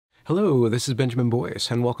Hello, this is Benjamin Boyce,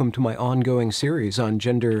 and welcome to my ongoing series on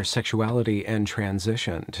gender, sexuality, and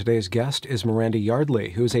transition. Today's guest is Miranda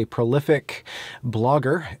Yardley, who is a prolific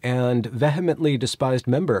blogger and vehemently despised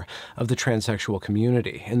member of the transsexual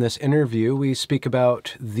community. In this interview, we speak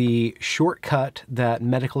about the shortcut that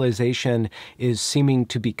medicalization is seeming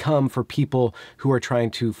to become for people who are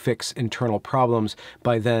trying to fix internal problems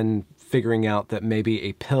by then figuring out that maybe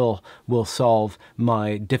a pill will solve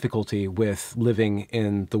my difficulty with living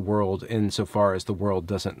in the world insofar as the world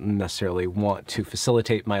doesn't necessarily want to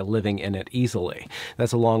facilitate my living in it easily.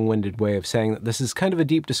 That's a long-winded way of saying that this is kind of a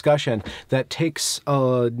deep discussion that takes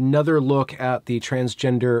another look at the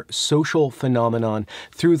transgender social phenomenon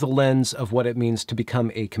through the lens of what it means to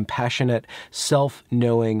become a compassionate,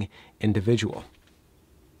 self-knowing individual.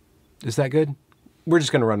 Is that good? We're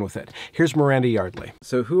just going to run with it. Here's Miranda Yardley.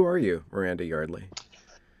 So who are you, Miranda Yardley?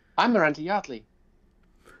 I'm Miranda Yardley.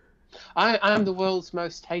 I'm the world's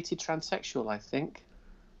most hated transsexual, I think.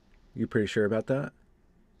 You pretty sure about that?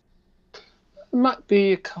 Might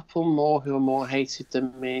be a couple more who are more hated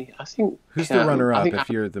than me. I think. Who's the runner-up if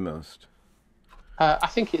you're the most? I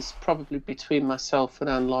think it's probably between myself and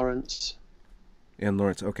Anne Lawrence. Anne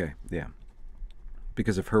Lawrence, okay, yeah.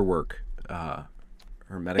 Because of her work, her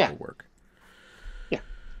medical work.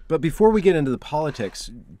 But before we get into the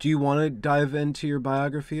politics, do you want to dive into your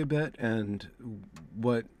biography a bit and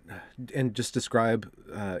just describe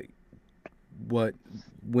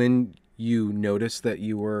when you noticed that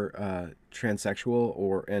you were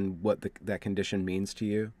transsexual and what that condition means to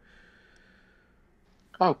you?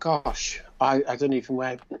 Oh gosh, I don't even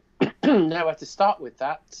know where to start with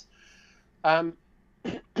that.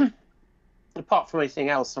 Apart from anything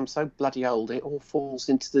else, I'm so bloody old, it all falls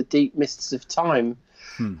into the deep mists of time.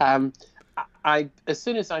 As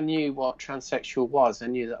soon as I knew what transsexual was, I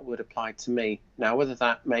knew that would apply to me. Now, whether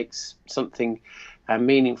that makes something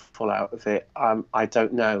meaningful out of it, I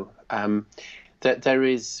don't know. That there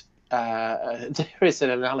is an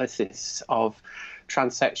analysis of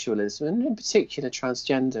transsexualism, and in particular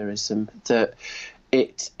transgenderism, that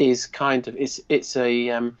it is kind of it's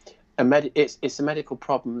a medical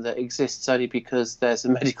problem that exists only because there's a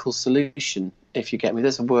medical solution, if you get me.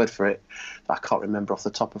 There's a word for it that I can't remember off the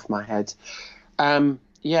top of my head.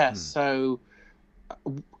 So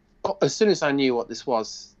as soon as I knew what this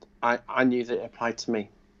was, I knew that it applied to me.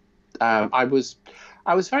 I was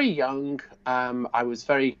very young. I was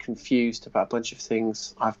very confused about a bunch of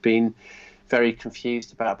things. I've been very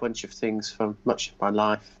confused about a bunch of things for much of my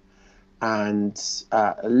life. And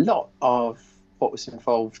a lot of what was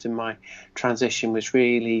involved in my transition was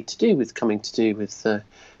really coming to do with a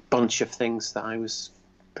bunch of things that I was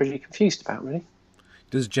pretty confused about, really.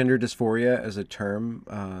 Does gender dysphoria as a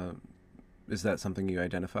term, is that something you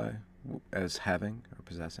identify as having or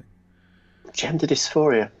possessing? Gender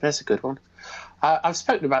dysphoria, there's a good one. I've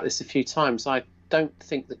spoken about this a few times. I don't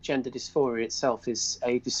think that gender dysphoria itself is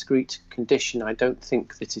a discrete condition. I don't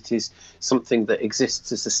think that it is something that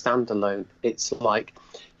exists as a standalone. It's like,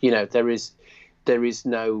 there is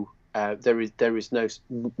no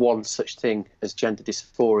one such thing as gender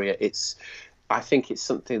dysphoria. I think it's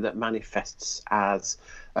something that manifests as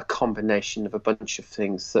a combination of a bunch of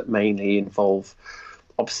things that mainly involve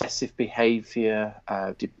obsessive behavior,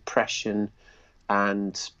 depression,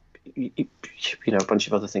 and a bunch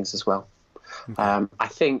of other things as well. Okay. I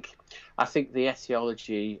think the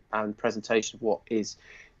etiology and presentation of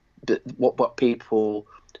what people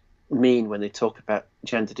mean when they talk about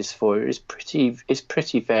gender dysphoria is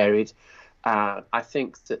pretty varied. I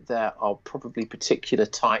think that there are probably particular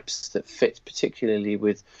types that fit particularly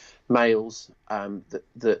with males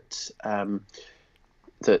that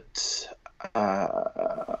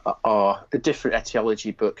are a different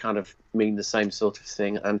etiology but kind of mean the same sort of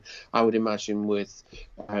thing. And I would imagine with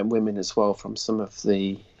women as well, from some of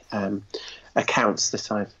the accounts that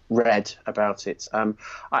I've read about it.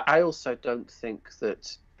 I also don't think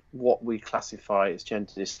that what we classify as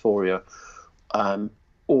gender dysphoria,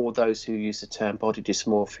 or those who use the term body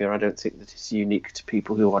dysmorphia, I don't think that it's unique to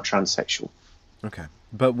people who are transsexual. Okay.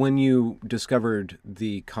 But when you discovered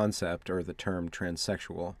the concept or the term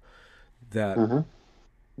transsexual, that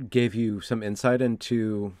gave you some insight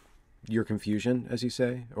into your confusion, as you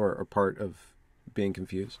say, or a part of being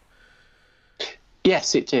confused?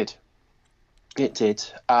 Yes, it did. It did.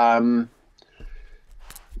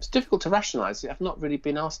 It's difficult to rationalise it. I've not really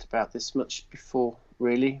been asked about this much before,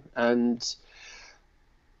 really. And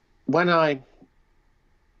when I've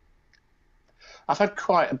had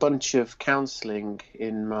quite a bunch of counselling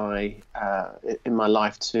in my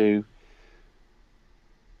life to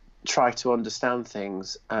try to understand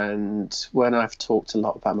things, and when I've talked a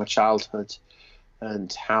lot about my childhood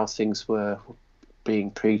and how things were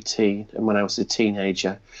being preteen and when I was a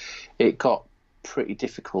teenager, it got pretty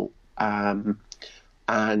difficult. And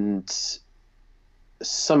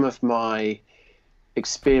some of my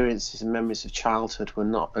experiences and memories of childhood were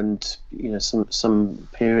not, and some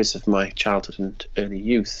periods of my childhood and early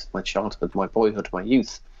youth, my childhood, my boyhood, my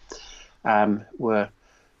youth, were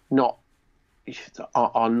not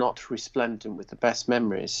are not resplendent with the best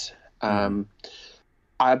memories.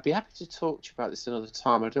 I'd be happy to talk to you about this another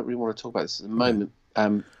time. I don't really want to talk about this at the moment.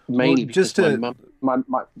 Mainly because my mum.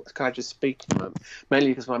 Can I just speak a moment? Mainly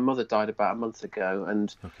because my mother died about a month ago,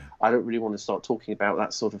 and I don't really want to start talking about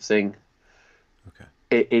that sort of thing.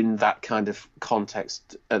 In that kind of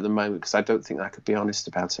context at the moment, because I don't think I could be honest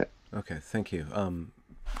about it. Okay, thank you.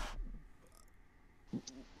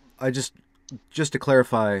 I just to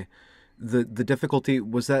clarify, the difficulty,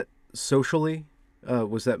 was that socially?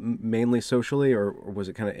 Was that mainly socially, or was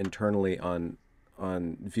it kind of internally on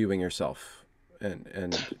viewing yourself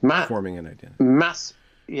and forming an identity?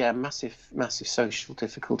 Massive social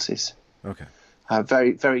difficulties. Okay.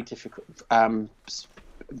 Very, very difficult.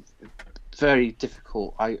 Very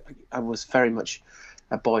difficult. I was very much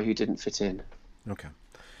a boy who didn't fit in. Okay.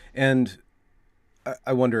 And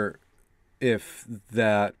I wonder if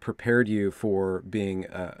that prepared you for being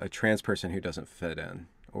a trans person who doesn't fit in,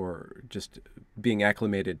 or just being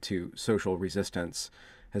acclimated to social resistance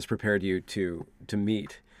has prepared you to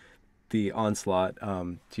meet the onslaught,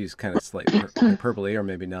 to use kind of slight hyperbole, or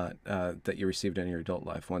maybe not, that you received in your adult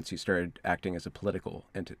life once you started acting as a political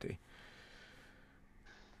entity.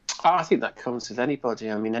 I think that comes with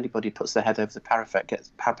anybody. I mean, anybody puts their head over the parapet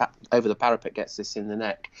gets this in the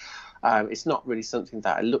neck. It's not really something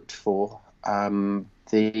that I looked for. I'll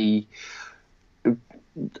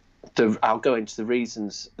go into the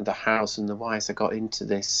reasons, the hows and the whys I got into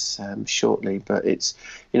this shortly, but it's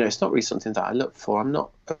not really something that I look for. I'm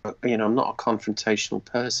not a confrontational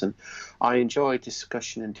person. I enjoy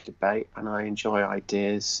discussion and debate, and I enjoy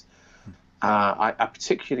ideas. I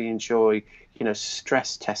particularly enjoy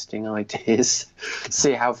stress testing ideas,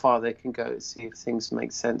 see how far they can go, see if things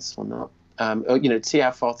make sense or not, see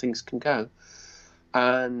how far things can go.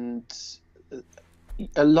 And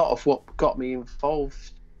a lot of what got me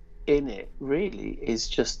involved in it really is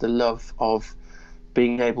just the love of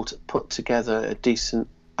being able to put together a decent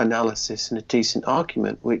analysis and a decent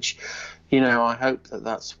argument, which, I hope that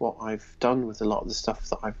that's what I've done with a lot of the stuff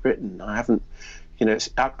that I've written. I haven't,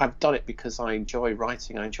 I've done it because I enjoy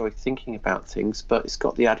writing, I enjoy thinking about things, but it's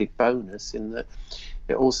got the added bonus in that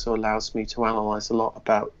it also allows me to analyse a lot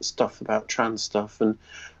about trans stuff and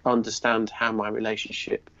understand how my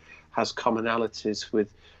relationship has commonalities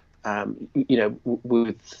with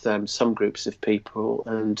some groups of people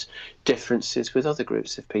and differences with other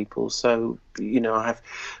groups of people. So, I have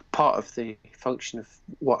part of the function of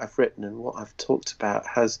what I've written and what I've talked about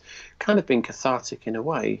has kind of been cathartic in a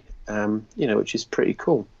way, which is pretty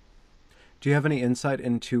cool. Do you have any insight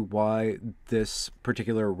into why this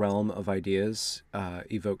particular realm of ideas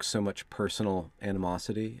evokes so much personal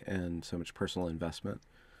animosity and so much personal investment?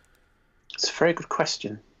 It's a very good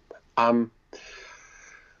question.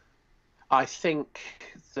 I think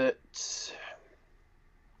that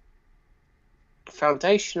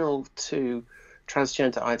foundational to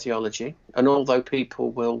transgender ideology, and although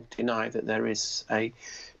people will deny that there is a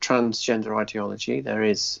transgender ideology, there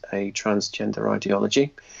is a transgender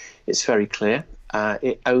ideology. It's very clear.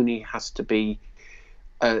 It only has to be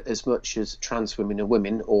as much as trans women are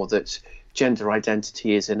women, or that gender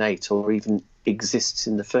identity is innate or even exists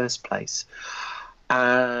in the first place.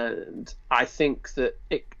 And I think that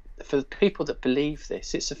for the people that believe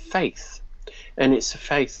this, it's a faith, and it's a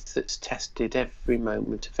faith that's tested every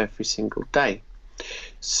moment of every single day.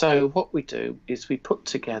 So what we do is we put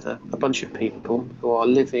together a bunch of people who are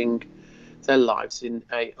living their lives in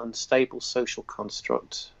an unstable social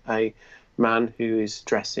construct, a man who is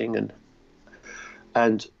dressing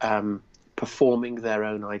and performing their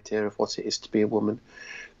own idea of what it is to be a woman,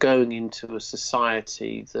 going into a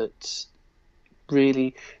society that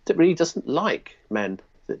really doesn't like men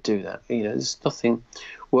that do that. There's nothing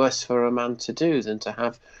worse for a man to do than to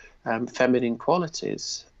have feminine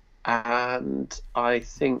qualities, and I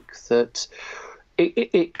think that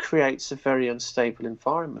it creates a very unstable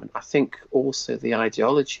environment. I think also the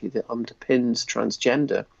ideology that underpins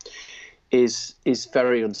transgender is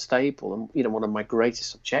very unstable, and one of my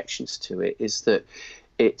greatest objections to it is that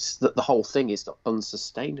the whole thing is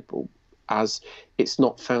unsustainable, as it's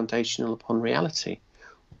not foundational upon reality.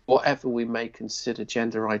 Whatever we may consider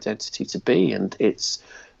gender identity to be, and it's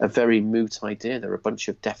a very moot idea. There are a bunch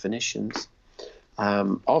of definitions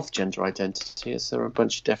of gender identity, as there are a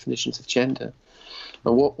bunch of definitions of gender.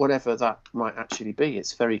 And whatever that might actually be,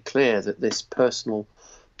 it's very clear that this personal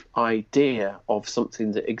idea of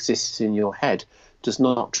something that exists in your head does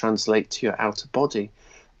not translate to your outer body.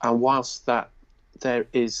 And whilst that there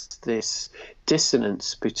is this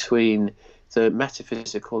dissonance between the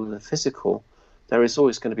metaphysical and the physical, there is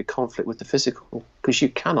always going to be conflict with the physical, because you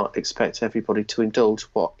cannot expect everybody to indulge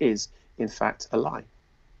what is, in fact, a lie.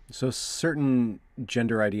 So certain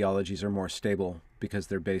gender ideologies are more stable because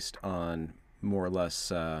they're based on more or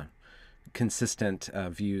less consistent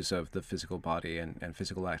views of the physical body and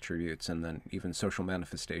physical attributes, and then even social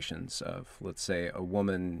manifestations of, let's say, a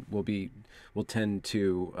woman will tend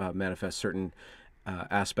to manifest certain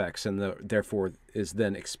aspects, and therefore is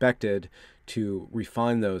then expected to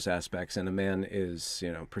refine those aspects, and a man is,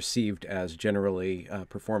 perceived as generally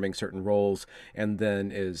performing certain roles, and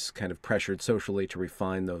then is kind of pressured socially to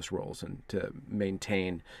refine those roles and to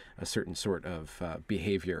maintain a certain sort of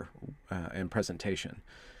behavior and presentation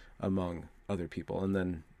among other people, and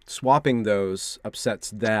then swapping those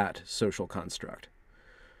upsets that social construct.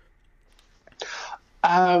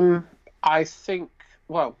 I think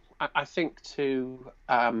to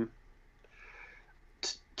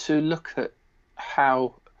look at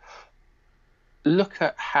how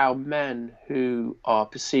men who are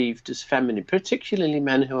perceived as feminine, particularly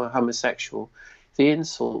men who are homosexual, the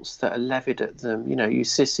insults that are levied at them, you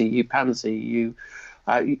sissy, you pansy, you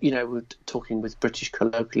we're talking with British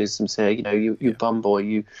colloquialisms here, you bum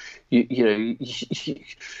boy, it's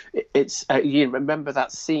you remember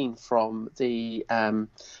that scene from the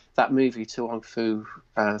that movie To Wong Fu,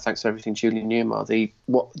 Thanks for Everything, Julie Newmar,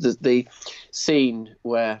 the scene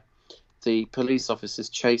where the police officer's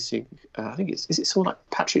chasing, I think it's sort of like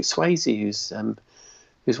Patrick Swayze,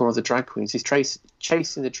 who's one of the drag queens. He's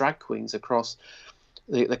chasing the drag queens across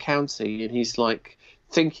the county, and he's like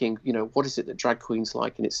thinking, what is it that drag queens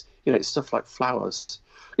like? And it's, it's stuff like flowers,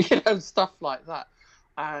 stuff like that.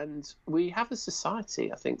 And we have a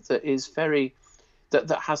society, I think, that is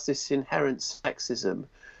that has this inherent sexism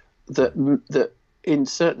that in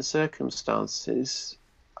certain circumstances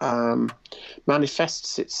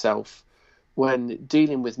manifests itself when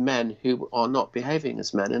dealing with men who are not behaving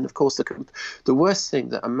as men. And of course, the worst thing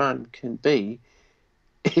that a man can be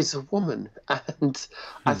is a woman. And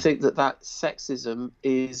I think that sexism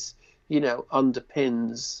is,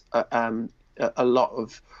 underpins a lot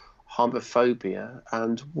of homophobia,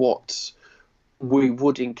 and what we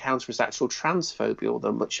would encounter as actual transphobia,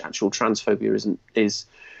 although much actual transphobia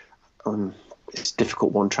it's a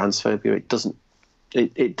difficult one. Transphobia,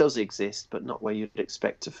 it does exist, but not where you'd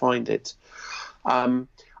expect to find it. I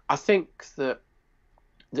think that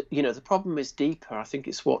the problem is deeper. I think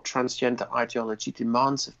it's what transgender ideology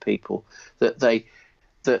demands of people, that the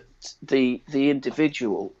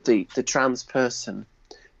individual, the trans person,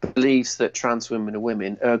 believes that trans women are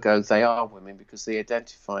women, ergo they are women because they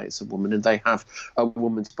identify as a woman, and they have a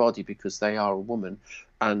woman's body because they are a woman.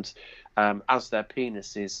 And as their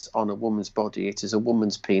penis is on a woman's body, it is a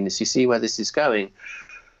woman's penis. You see where this is going?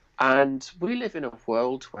 And we live in a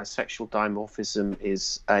world where sexual dimorphism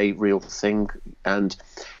is a real thing, and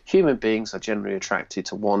human beings are generally attracted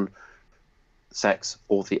to one sex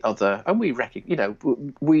or the other. And we recognize,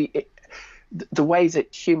 the way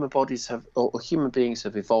that human bodies have, or human beings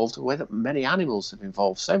have evolved, the way that many animals have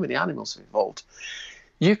evolved, so many animals have evolved,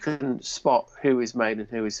 you can spot who is male and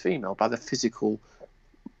who is female by the physical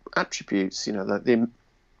attributes, the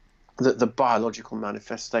biological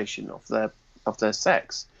manifestation of their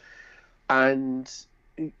sex. And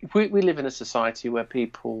we live in a society where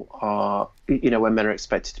people are, where men are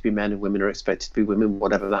expected to be men and women are expected to be women,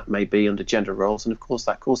 whatever that may be, under gender roles, and of course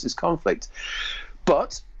that causes conflict.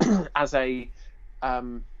 But as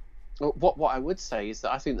what I would say is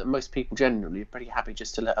that I think that most people generally are pretty happy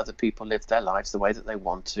just to let other people live their lives the way that they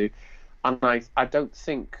want to, and I don't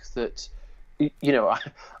think that,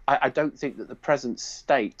 I don't think that the present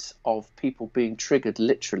state of people being triggered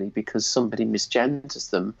literally because somebody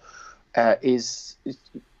misgenders them is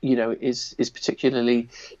particularly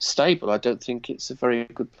stable. I don't think it's a very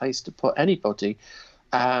good place to put anybody.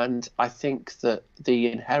 And I think that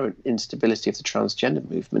the inherent instability of the transgender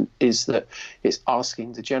movement is that it's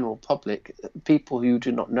asking the general public, people who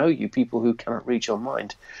do not know you, people who cannot read your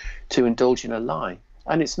mind, to indulge in a lie.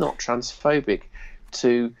 And it's not transphobic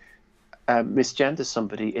to misgender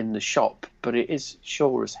somebody in the shop, but it is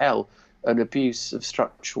sure as hell an abuse of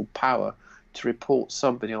structural power to report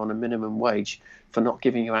somebody on a minimum wage for not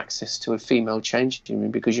giving you access to a female changing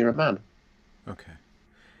room because you're a man. Okay.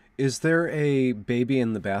 Is there a baby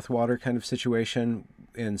in the bathwater kind of situation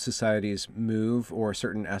in society's move, or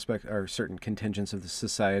certain aspect or certain contingents of the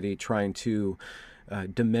society trying to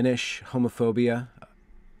diminish homophobia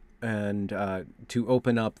and to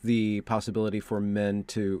open up the possibility for men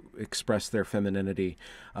to express their femininity.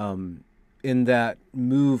 In that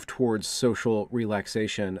move towards social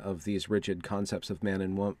relaxation of these rigid concepts of man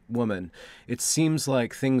and woman, it seems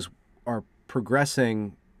like things are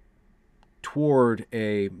progressing toward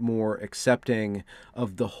a more accepting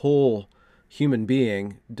of the whole human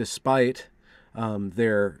being, despite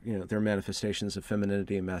their manifestations of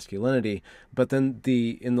femininity and masculinity. But then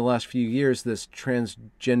in the last few years, this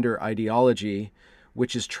transgender ideology,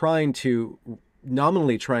 which is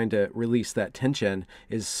nominally trying to release that tension,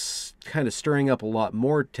 is kind of stirring up a lot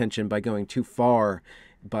more tension by going too far,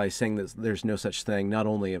 by saying that there's no such thing, not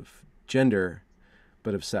only of gender,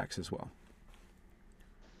 but of sex as well.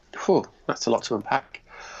 Whew, that's a lot to unpack.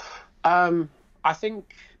 I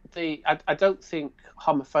think I don't think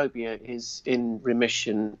homophobia is in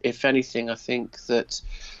remission. If anything, I think that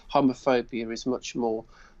homophobia is much more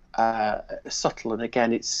subtle, and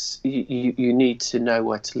again, it's you need to know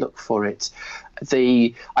where to look for it.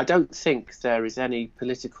 I don't think there is any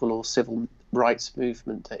political or civil rights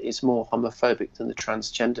movement that is more homophobic than the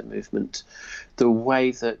transgender movement. The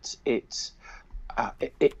way that it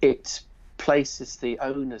places the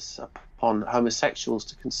onus upon homosexuals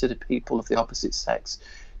to consider people of the opposite sex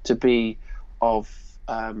to be of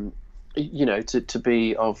to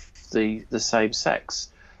be of the same sex.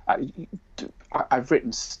 I've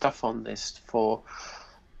written stuff on this for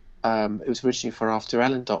it was originally for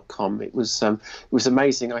AfterEllen.com. It was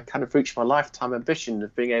amazing. I kind of reached my lifetime ambition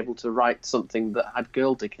of being able to write something that had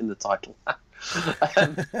girl dick in the title.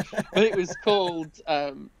 But it was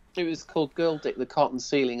called Girl Dick, the Cotton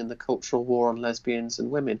Ceiling and the Cultural War on Lesbians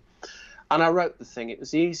and Women. And I wrote the thing. It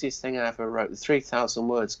was the easiest thing I ever wrote. The 3,000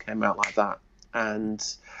 words came out like that. And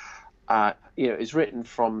it's written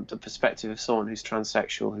from the perspective of someone who's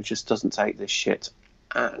transsexual, who just doesn't take this shit.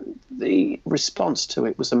 And the response to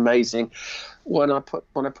it was amazing. When I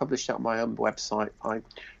published it on my own website, I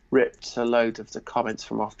ripped a load of the comments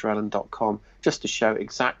from AfterEllen.com just to show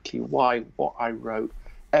exactly why what I wrote,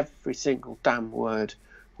 every single damn word,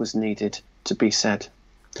 was needed to be said.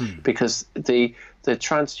 Because the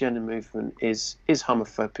transgender movement is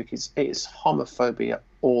homophobic. It is homophobia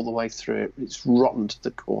all the way through it. It's rotten to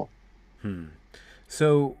the core.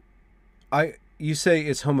 So you say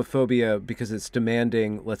it's homophobia because it's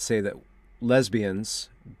demanding, let's say, that lesbians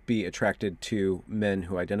be attracted to men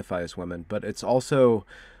who identify as women, but it's also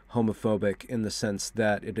homophobic in the sense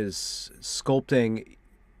that it is sculpting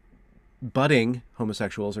budding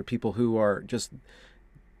homosexuals or people who are just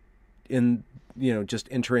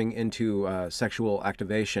entering into sexual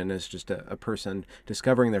activation as just a person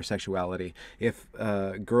discovering their sexuality. If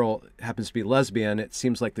a girl happens to be lesbian, it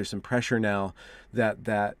seems like there's some pressure now that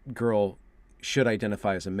that girl should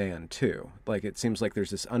identify as a man too. Like, it seems like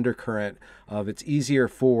there's this undercurrent of it's easier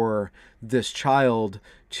for this child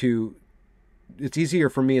it's easier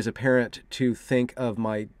for me as a parent to think of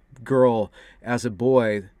my girl as a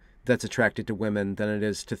boy that's attracted to women than it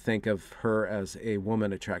is to think of her as a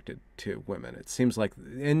woman attracted to women. It seems like,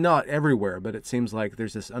 and not everywhere, but it seems like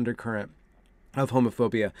there's this undercurrent of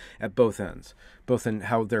homophobia at both ends, both in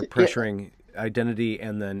how they're pressuring identity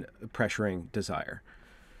and then pressuring desire.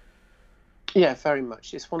 Yeah, very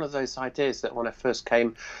much. It's one of those ideas that when I first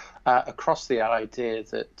came across the idea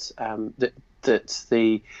that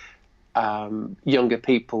the younger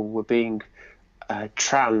people were being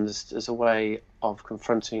transed as a way of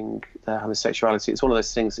confronting their homosexuality. It's one of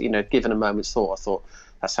those things that, given a moment's thought, I thought,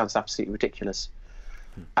 that sounds absolutely ridiculous.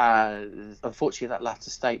 Unfortunately, that latter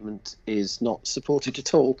statement is not supported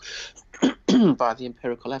at all by the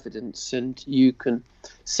empirical evidence, and you can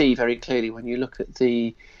see very clearly when you look at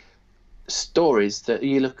the stories and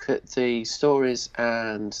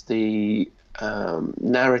the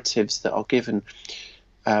narratives that are given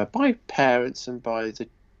by parents and by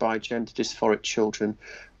gender dysphoric children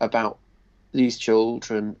about these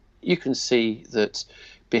children. You can see that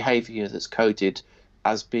behaviour that's coded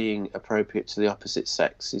as being appropriate to the opposite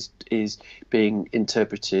sex is being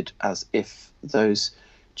interpreted as if those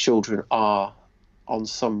children are on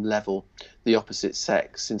some level the opposite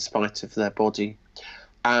sex in spite of their body.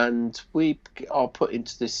 And we are put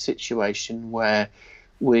into this situation where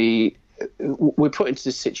we're put into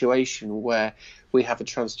this situation where we have a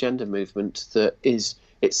transgender movement that is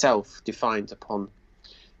itself defined upon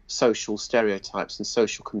social stereotypes and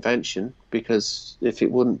social convention, because if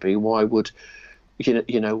it wouldn't be, why would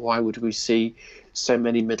we see so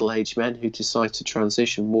many middle-aged men who decide to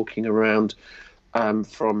transition walking around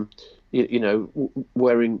from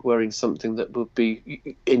wearing something that would be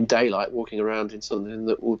in daylight, walking around in something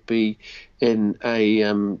that would be in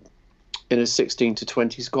a 16 to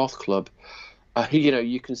 20s goth club.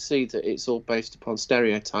 You can see that it's all based upon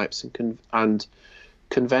stereotypes and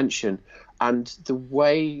convention, and the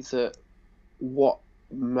way that what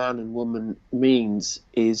man and woman means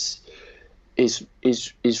is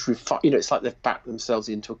refined. It's like they've backed themselves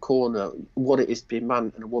into a corner. What it is to be a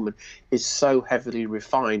man and a woman is so heavily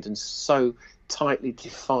refined and so tightly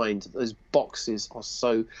defined. Those boxes are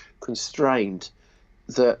so constrained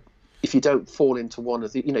that if you don't fall into one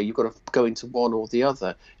of the, you've got to go into one or the other.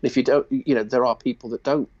 And if you don't, there are people that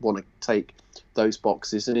don't want to take those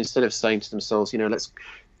boxes, and instead of saying to themselves,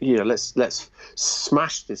 let's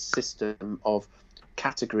smash this system of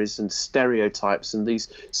categories and stereotypes and these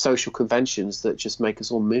social conventions that just make us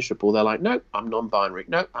all miserable. They're like, nope, I'm non-binary.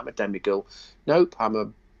 Nope, I'm a demigirl. Nope, I'm a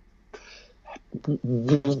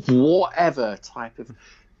whatever type of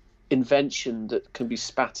invention that can be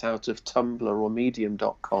spat out of Tumblr or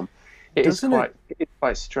Medium.com. It's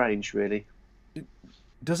quite strange, really.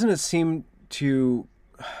 Doesn't it seem to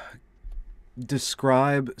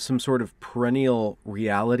describe some sort of perennial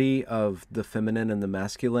reality of the feminine and the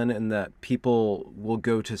masculine, and that people will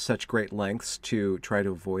go to such great lengths to try to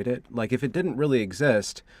avoid it? Like, if it didn't really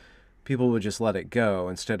exist, people would just let it go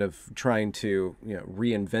instead of trying to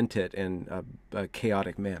reinvent it in a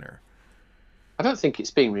chaotic manner. I don't think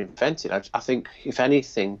it's being reinvented. I think, if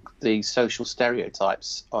anything, the social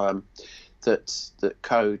stereotypes that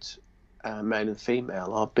code male and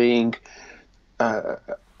female are being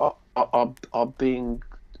are being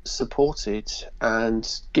supported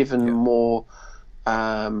and given more.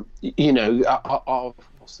 What's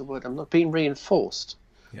the word? I'm not being reinforced.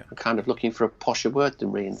 Yeah. I'm kind of looking for a posher word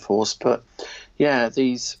than reinforced, but yeah,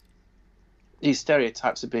 these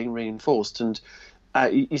stereotypes are being reinforced, and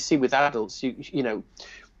you see with adults,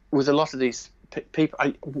 with a lot of these people,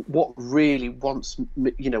 what I really want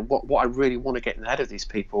to get in the head of these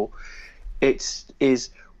people, is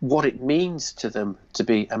what it means to them to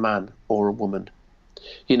be a man or a woman.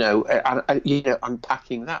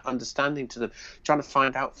 Unpacking that, understanding to them, trying to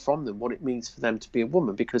find out from them what it means for them to be a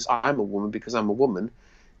woman, because I'm a woman,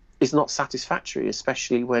 is not satisfactory,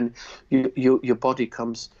 especially when your body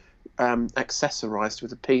comes accessorized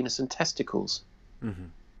with a penis and testicles.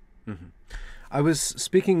 Mm-hmm. Mm-hmm. I was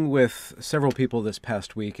speaking with several people this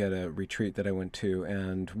past week at a retreat that I went to,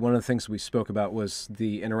 and one of the things we spoke about was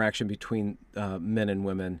the interaction between men and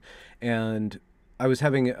women. And I was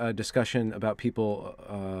having a discussion about people.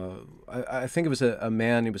 I think it was a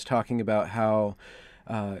man. He was talking about how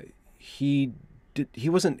he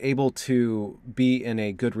wasn't able to be in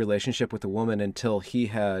a good relationship with a woman until he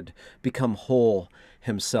had become whole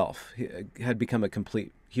himself. He had become a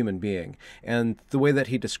complete human being. And the way that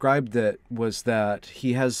he described that was that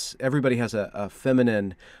everybody has a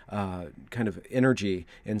feminine kind of energy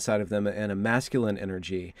inside of them and a masculine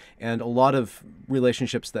energy. And a lot of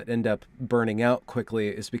relationships that end up burning out quickly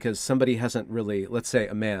is because somebody hasn't really, let's say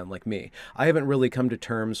a man like me, I haven't really come to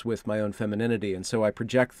terms with my own femininity. And so I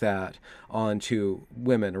project that onto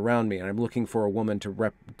women around me. And I'm looking for a woman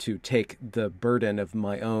to take the burden of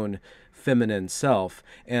my own feminine self.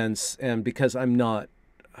 And because I'm not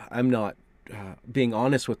being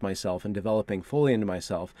honest with myself and developing fully into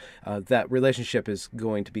myself, that relationship is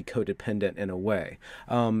going to be codependent in a way.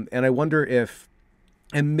 And I wonder if,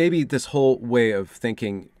 and maybe this whole way of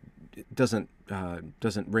thinking doesn't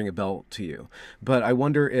ring a bell to you, but I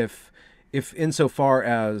wonder if insofar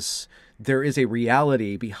as there is a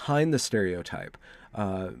reality behind the stereotype,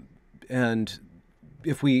 and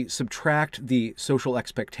if we subtract the social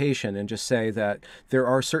expectation and just say that there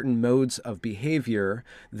are certain modes of behavior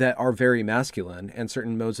that are very masculine and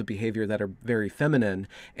certain modes of behavior that are very feminine,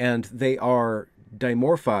 and they are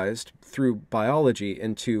dimorphized through biology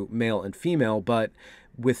into male and female, but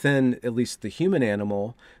within at least the human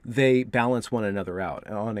animal, they balance one another out.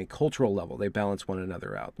 On a cultural level, they balance one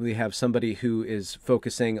another out. We have somebody who is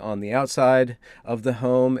focusing on the outside of the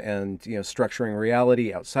home and structuring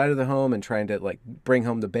reality outside of the home and trying to bring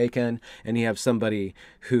home the bacon, and you have somebody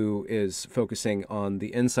who is focusing on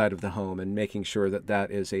the inside of the home and making sure that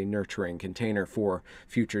that is a nurturing container for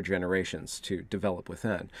future generations to develop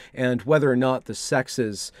within. And whether or not the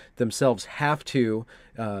sexes themselves have to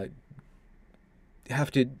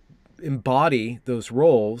embody those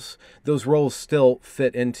roles still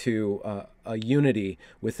fit into a unity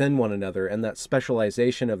within one another, and that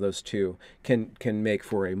specialization of those two can make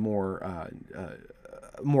for a more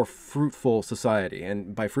fruitful society.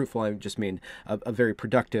 And by fruitful, I just mean a very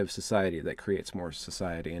productive society that creates more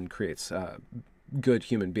society and creates good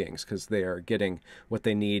human beings, because they are getting what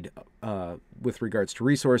they need with regards to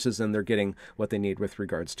resources, and they're getting what they need with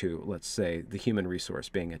regards to, let's say, the human resource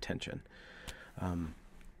being attention.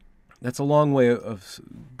 That's a long way of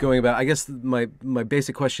going about. I guess my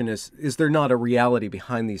basic question is there not a reality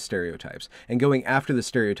behind these stereotypes? And going after the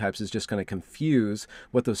stereotypes is just going to confuse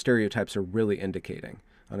what those stereotypes are really indicating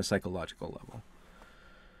on a psychological level.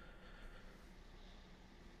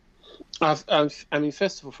 I mean,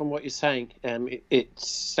 first of all, from what you're saying, it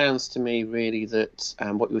sounds to me really that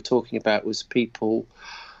what you were talking about was people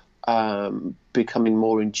becoming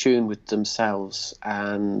more in tune with themselves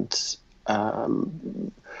and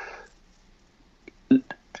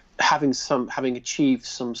having achieved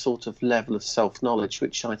some sort of level of self-knowledge,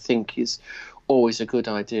 which I think is always a good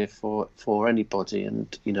idea for anybody.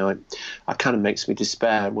 And it kind of makes me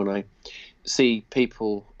despair when I see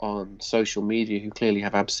people on social media who clearly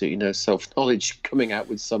have absolutely no self-knowledge coming out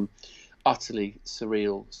with some utterly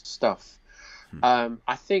surreal stuff.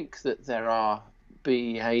 I think that there are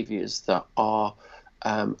behaviours that are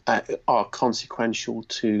consequential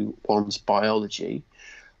to one's biology.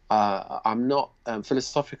 I'm not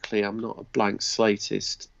philosophically, I'm not a blank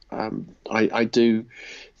slatist. I do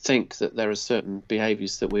think that there are certain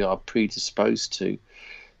behaviours that we are predisposed to.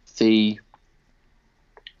 The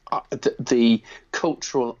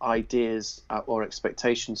cultural ideas or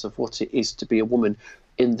expectations of what it is to be a woman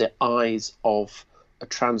in the eyes of a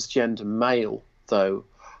transgender male, though,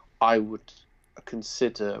 I would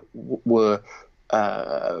consider were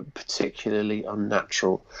particularly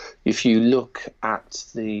unnatural. If you look at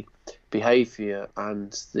the behaviour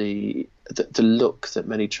and the look that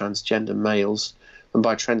many transgender males, and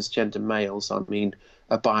by transgender males I mean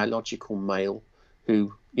a biological male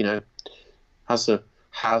who has or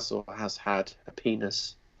has had a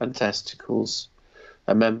penis and testicles,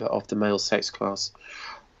 a member of the male sex class,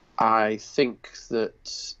 I think that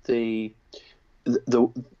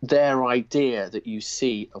their idea that you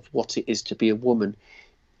see of what it is to be a woman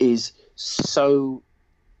is so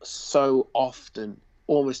often,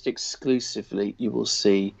 almost exclusively, you will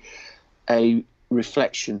see a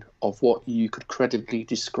reflection of what you could credibly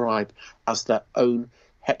describe as their own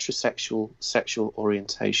heterosexual sexual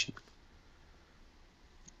orientation.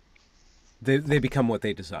 They become what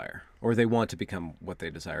they desire, or they want to become what they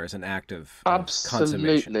desire as an act of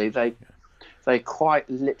consummation. Absolutely, they quite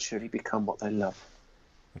literally become what they love.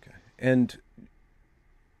 Okay, and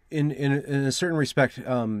in a certain respect,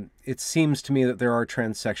 it seems to me that there are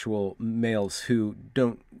transsexual males who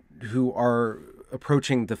are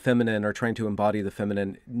approaching the feminine or trying to embody the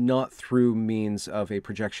feminine not through means of a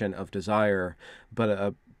projection of desire, but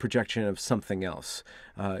a projection of something else.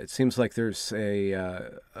 It seems like there's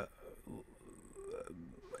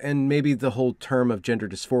and maybe the whole term of gender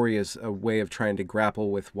dysphoria is a way of trying to grapple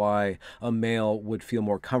with why a male would feel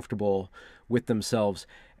more comfortable with themselves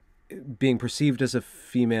being perceived as a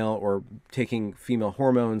female or taking female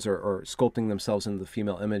hormones or sculpting themselves into the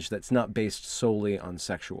female image that's not based solely on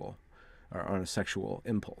sexual or on a sexual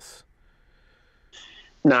impulse.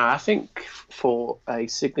 Now, I think for a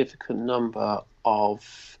significant number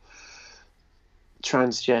of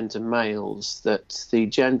transgender males that the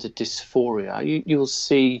gender dysphoria, you'll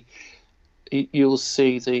see the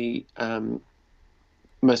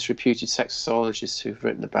most reputed sexologists who've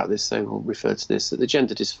written about this, they will refer to this, that the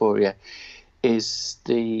gender dysphoria is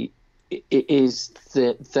their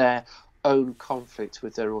own conflict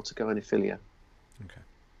with their autogynephilia. Okay.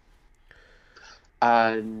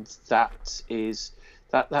 And that's okay.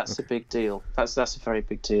 A big deal. That's a very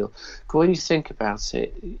big deal. But when you think about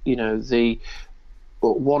it,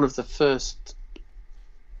 one of the first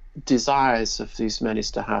desires of these men is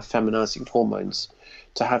to have feminizing hormones,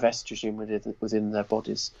 to have estrogen within their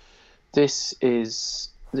bodies. This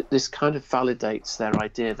kind of validates their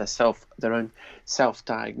idea, their own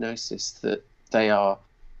self-diagnosis that they are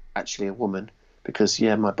actually a woman, because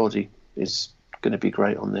my body is going to be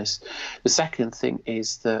great on this. The second thing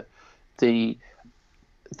is that the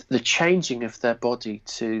changing of their body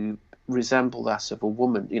to resemble that of a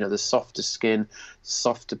woman, the softer skin,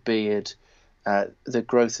 softer beard, the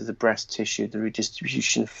growth of the breast tissue, the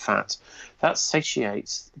redistribution of fat, that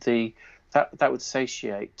would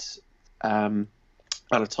satiate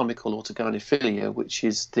anatomical autogynephilia, which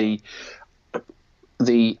is the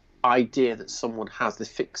idea that someone has, the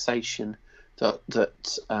fixation that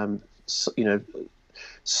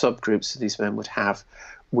subgroups of these men would have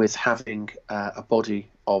with having a body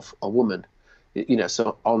of a woman.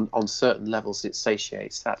 So on certain levels it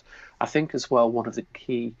satiates that. I think as well one of the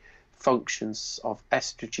key functions of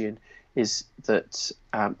estrogen is that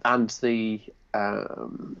and the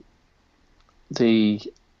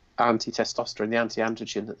anti-testosterone, the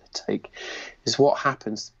anti-androgen that they take, is what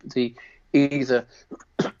happens either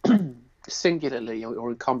singularly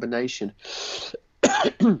or in combination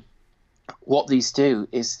what these do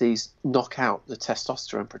is these knock out the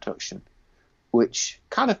testosterone production, which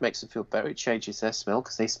kind of makes them feel better. It changes their smell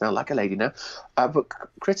because they smell like a lady now. But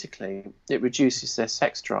critically, it reduces their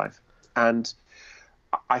sex drive. And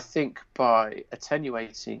I think by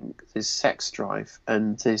attenuating this sex drive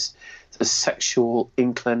and the sexual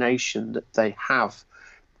inclination that they have,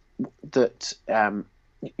 that the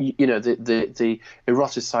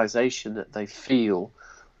eroticization that they feel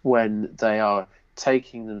when they are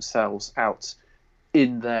taking themselves out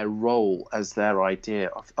in their role as their idea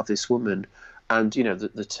of this woman, and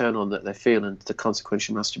the turn on that they feel and the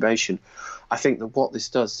consequential masturbation. I think that what this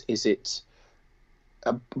does is it,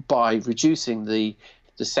 by reducing the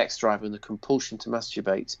sex drive and the compulsion to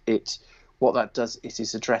masturbate, what that does, it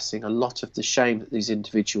is addressing a lot of the shame that these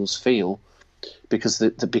individuals feel, because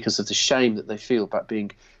because of the shame that they feel about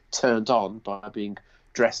being turned on by being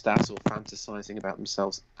dressed as or fantasizing about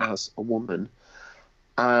themselves as a woman.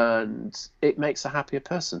 And it makes a happier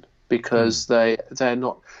person because they're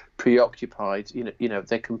not preoccupied.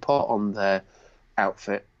 They can put on their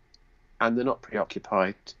outfit and they're not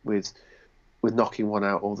preoccupied with knocking one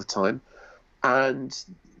out all the time. And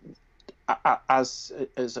as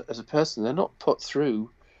a person, they're not put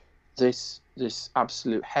through this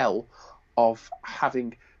absolute hell of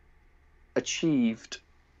having achieved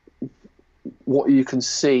what you can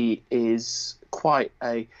see is quite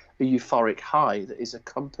a euphoric high that is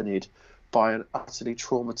accompanied by an utterly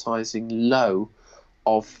traumatizing low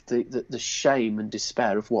of the shame and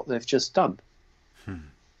despair of what they've just done.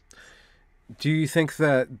 Do you think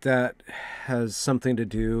that has something to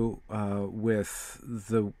do with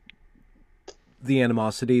the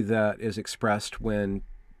animosity that is expressed when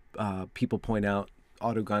people point out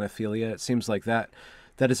autogynephilia? It seems like that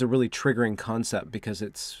is a really triggering concept because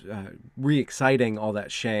it's re-exciting all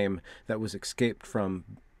that shame that was escaped from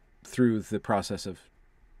through the process of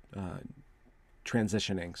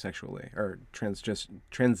transitioning sexually, or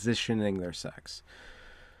transitioning their sex.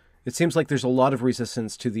 It seems like there's a lot of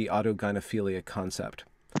resistance to the autogynephilia concept.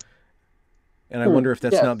 And I wonder if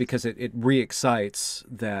that's not because it re-excites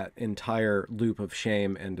that entire loop of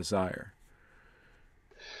shame and desire.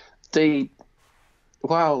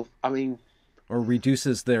 Or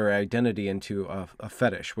reduces their identity into a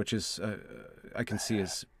fetish, which is, I can see,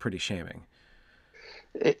 is pretty shaming.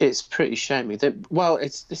 It's pretty shaming.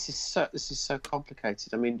 This is so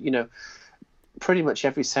complicated. I mean, pretty much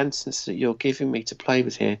every sentence that you're giving me to play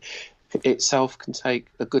with here itself can take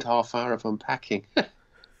a good half hour of unpacking.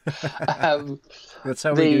 That's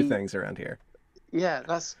how we do things around here. Yeah,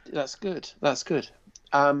 that's good. That's good.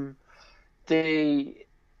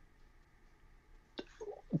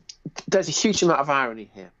 There's a huge amount of irony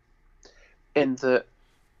here, in that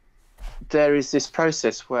there is this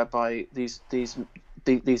process whereby these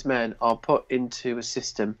men are put into a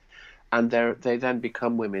system, and they then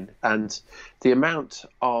become women, and the amount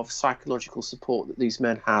of psychological support that these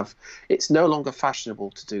men have, it's no longer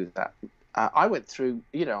fashionable to do that. I went through,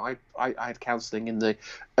 I had counselling in the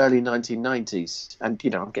early 1990s, and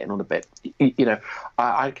I'm getting on a bit.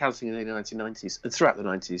 I had counselling in the early 1990s and throughout the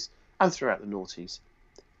 90s and throughout the noughties,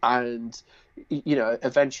 and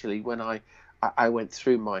eventually when I went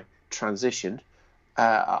through my transition,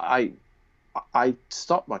 I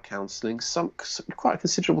stopped my counselling quite a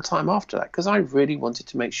considerable time after that, because I really wanted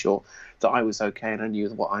to make sure that I was okay and I knew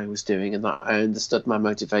what I was doing and that I understood my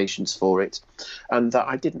motivations for it, and that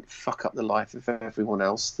I didn't fuck up the life of everyone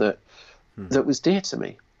else that was dear to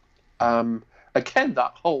me. Again,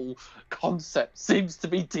 that whole concept seems to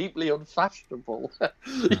be deeply unfashionable.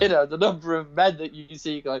 The number of men that you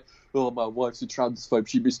see going, "Oh, my wife's a transphobe,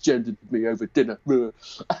 she misgendered me over dinner."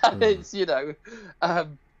 And it's,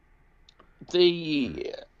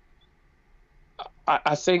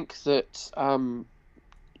 I think that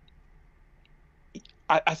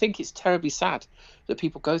I think it's terribly sad that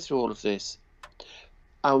people go through all of this.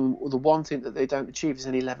 The one thing that they don't achieve is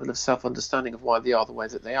any level of self-understanding of why they are the way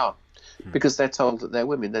that they are, because they're told that they're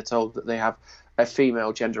women, they're told that they have a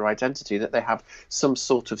female gender identity, that they have some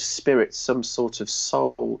sort of spirit, some sort of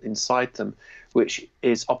soul inside them, which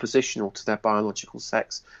is oppositional to their biological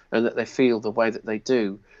sex, and that they feel the way that they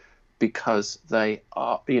do because they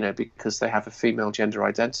are, because they have a female gender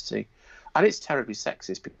identity. And it's terribly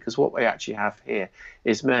sexist, because what we actually have here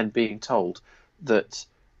is men being told that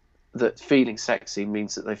feeling sexy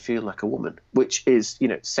means that they feel like a woman, which is,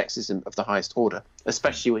 sexism of the highest order,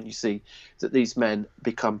 especially when you see that these men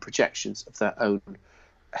become projections of their own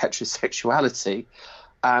heterosexuality.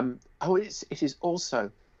 It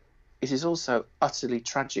is also utterly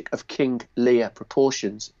tragic, of King Lear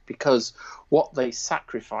proportions, because what they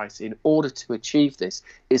sacrifice in order to achieve this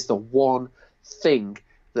is the one thing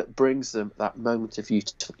that brings them that moment of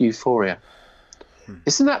euphoria.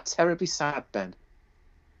 Isn't that terribly sad, Ben?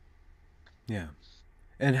 Yeah.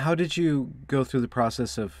 And how did you go through the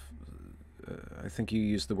process of, I think you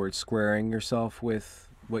used the word squaring yourself with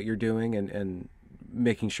what you're doing and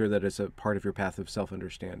making sure that it's a part of your path of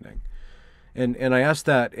self-understanding? And I ask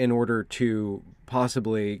that in order to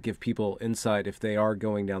possibly give people insight if they are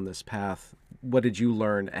going down this path. What did you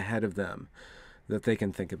learn ahead of them that they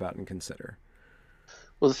can think about and consider?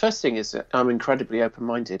 Well, the first thing is that I'm incredibly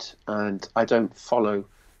open-minded and I don't follow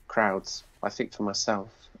crowds. I think for myself.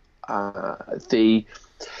 The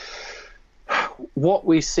what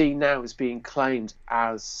we see now is being claimed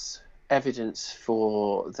as evidence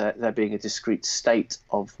for there being a discrete state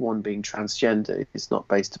of one being transgender is not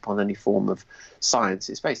based upon any form of science.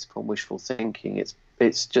 It's based upon wishful thinking.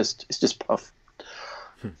 It's just puff.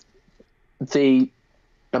 The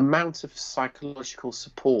amount of psychological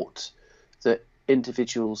support that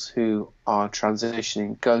individuals who are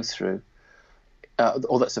transitioning go through,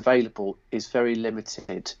 or that's available, is very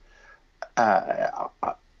limited.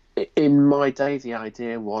 In my day, the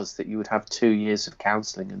idea was that you would have 2 years of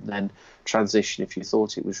counselling and then transition if you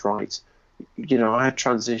thought it was right.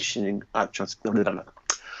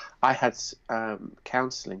 I had I had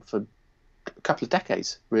counselling for a couple of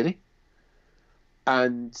decades, really,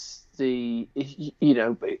 and it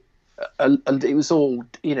was all,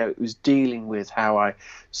 it was dealing with how I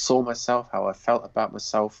saw myself, how I felt about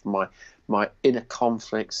myself, my inner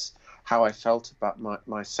conflicts, how I felt about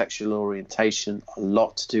my sexual orientation, a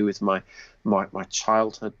lot to do with my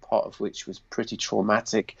childhood, part of which was pretty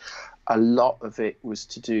traumatic. A lot of it was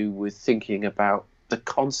to do with thinking about the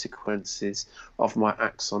consequences of my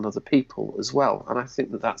acts on other people as well. And I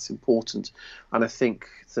think that that's important. And I think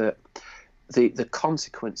that the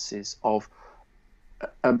consequences of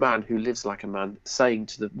a man who lives like a man saying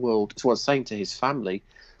to the world, saying to his family,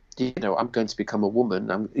 I'm going to become a woman.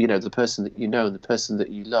 The person that you know and the person that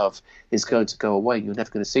you love is going to go away. You're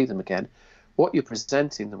never going to see them again. What you're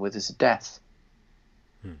presenting them with is a death.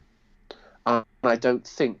 And I don't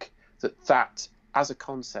think that as a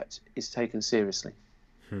concept is taken seriously.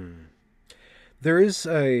 There is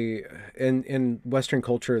in Western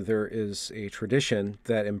culture, there is a tradition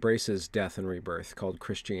that embraces death and rebirth called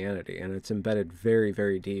Christianity, and it's embedded very,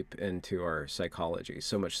 very deep into our psychology,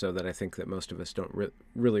 so much so that I think that most of us don't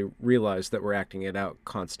really realize that we're acting it out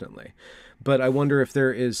constantly. But I wonder if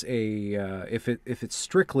there is if it's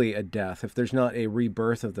strictly a death, if there's not a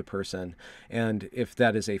rebirth of the person, and if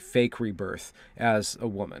that is a fake rebirth as a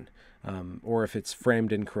woman, or if it's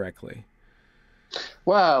framed incorrectly.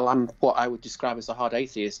 Well, I'm what I would describe as a hard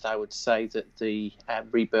atheist. I would say that the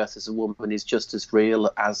rebirth as a woman is just as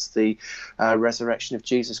real as the resurrection of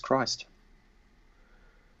Jesus Christ.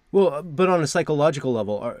 Well, but on a psychological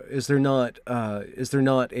level, is there not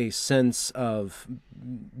a sense of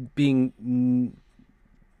being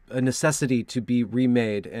a necessity to be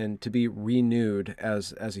remade and to be renewed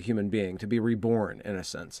as a human being, to be reborn in a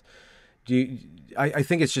sense? I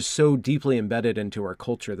think it's just so deeply embedded into our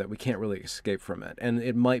culture that we can't really escape from it, and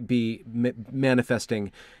it might be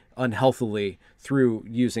manifesting unhealthily through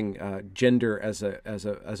using gender as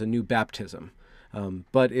a new baptism.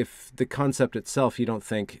 But if the concept itself you don't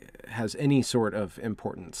think has any sort of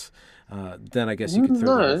importance, then I guess you could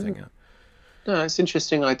throw the whole thing out. No, it's an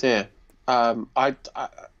interesting idea. I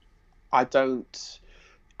don't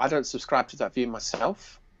subscribe to that view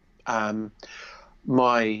myself.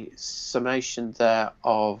 My summation there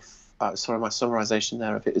my summarization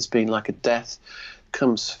there of it as being like a death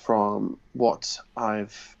comes from what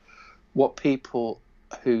people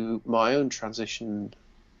who my own transition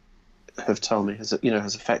have told me has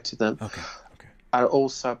affected them. Okay. And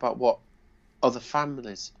also about what other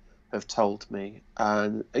families have told me.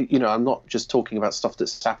 And, I'm not just talking about stuff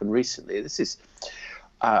that's happened recently. This is,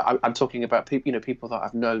 I'm talking about people that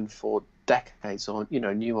I've known for decades or,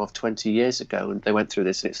 knew of 20 years ago, and they went through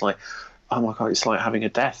this, and it's like, oh my God, it's like having a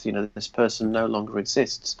death. This person no longer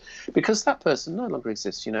exists because that person no longer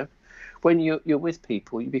exists. When you're with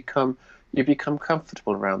people, you become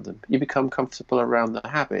comfortable around them. You become comfortable around their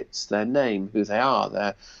habits, their name, who they are,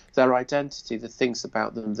 their identity, the things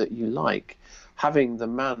about them that you like. Having the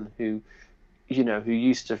man who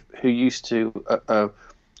used to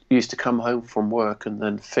come home from work and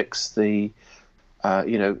then fix the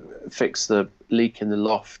leak in the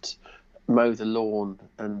loft, mow the lawn,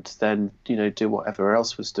 and then do whatever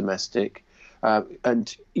else was domestic,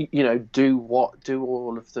 and do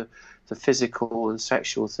all of the physical and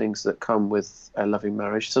sexual things that come with a loving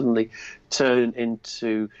marriage, suddenly turn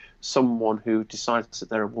into someone who decides that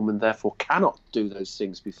they're a woman, therefore cannot do those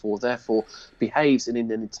things before, therefore behaves in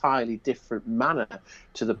an entirely different manner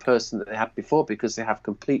to the person that they had before, because they have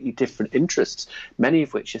completely different interests, many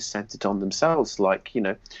of which are centered on themselves, like,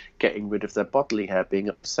 getting rid of their bodily hair, being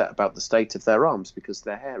upset about the state of their arms because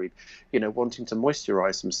they're hairy, wanting to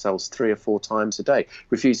moisturize themselves 3 or 4 times a day,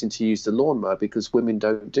 refusing to use the lawnmower because women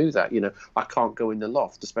don't do that. I can't go in the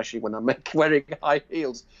loft, especially when I'm wearing high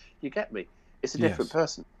heels. You get me? It's a different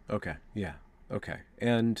person. Okay. Yeah. Okay.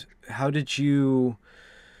 And how did you?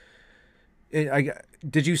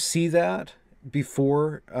 Did you see that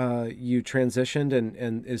before you transitioned,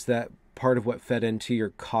 and is that part of what fed into your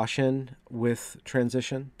caution with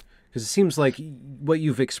transition? Because it seems like what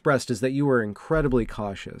you've expressed is that you were incredibly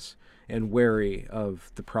cautious and wary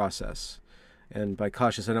of the process. And by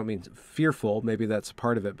cautious, I don't mean fearful. Maybe that's a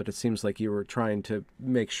part of it, but it seems like you were trying to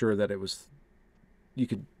make sure that you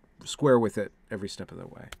could square with it every step of the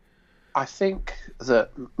way. I think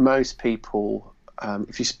that most people,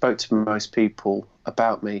 if you spoke to most people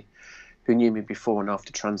about me who knew me before and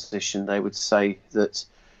after transition, they would say that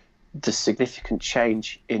the significant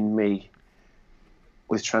change in me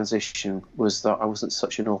with transition was that I wasn't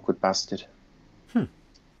such an awkward bastard.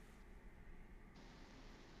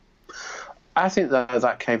 I think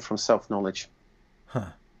that came from self-knowledge.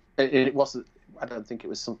 It wasn't. I don't think it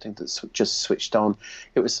was something that just switched on.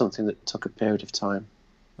 It was something that took a period of time.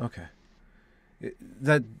 Okay.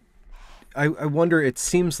 I wonder, it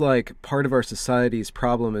seems like part of our society's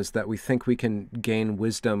problem is that we think we can gain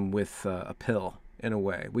wisdom with a pill, in a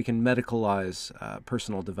way. We can medicalize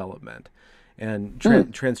personal development. And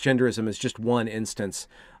transgenderism is just one instance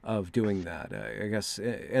of doing that, I guess.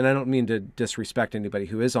 And I don't mean to disrespect anybody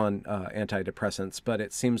who is on antidepressants, but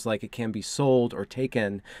it seems like it can be sold or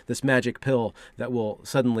taken, this magic pill that will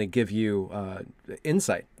suddenly give you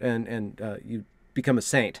insight, and you become a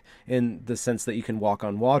saint in the sense that you can walk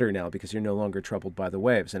on water now because you're no longer troubled by the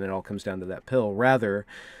waves. And it all comes down to that pill rather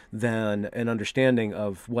than an understanding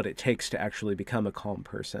of what it takes to actually become a calm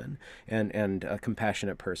person and a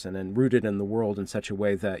compassionate person and rooted in the world in such a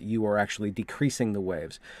way that you are actually decreasing the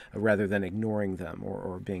waves rather than ignoring them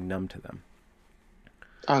or being numb to them.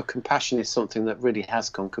 Oh, compassion is something that really has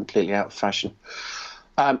gone completely out of fashion.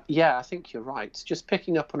 Yeah, I think you're right. Just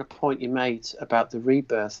picking up on a point you made about the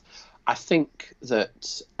rebirth, I think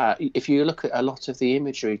that if you look at a lot of the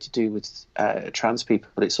imagery to do with trans people,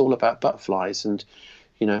 it's all about butterflies. And,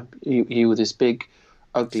 you were this big,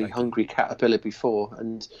 ugly, hungry caterpillar before,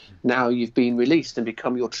 and now you've been released and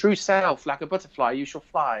become your true self. Like a butterfly, you shall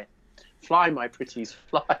fly. Fly, my pretties,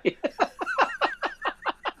 fly.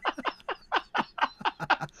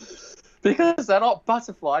 Because they're not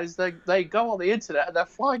butterflies. They go on the internet and they're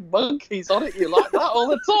flying monkeys on at you like that all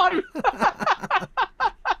the time.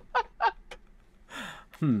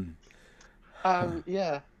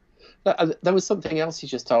 Yeah. There was something else you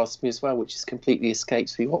just asked me as well, which just completely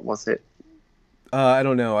escapes me. What was it? I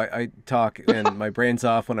don't know. I talk and my brain's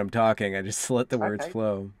off when I'm talking. I just let the words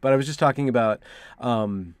flow. But I was just talking about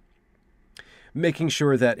making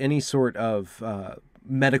sure that any sort of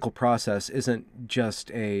medical process isn't just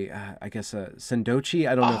a Sendochi.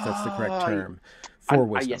 I don't know if that's the correct term for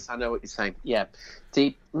wisdom. Yes, I know what you're saying. Yeah.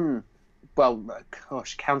 Well,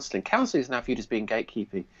 gosh, counselling. Counselling is now viewed as being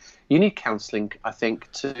gatekeeping. You need counselling, I think,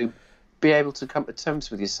 to be able to come to terms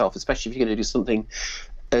with yourself, especially if you're going to do something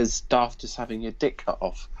as daft as having your dick cut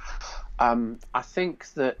off. I think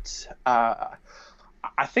that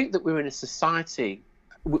we're in a society.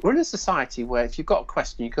 We're in a society where if you've got a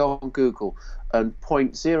question, you go on Google, and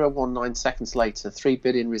 0.019 seconds later, 3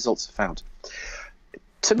 billion results are found.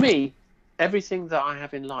 To me, everything that I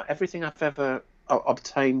have in life, everything I've ever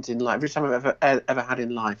obtained in life, every time I've ever had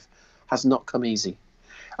in life, has not come easy.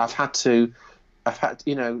 I've had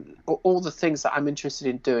all the things that I'm interested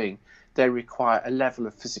in doing. They require a level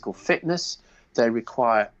of physical fitness. They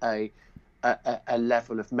require a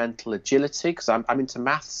level of mental agility, because I'm into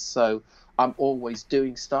maths, so I'm always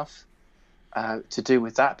doing stuff to do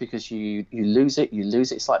with that, because you lose it.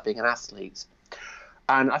 It's like being an athlete.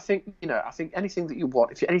 And I think anything that you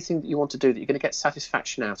want, if anything that you want to do that you're going to get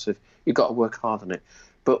satisfaction out of, you've got to work hard on it.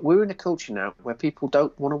 But we're in a culture now where people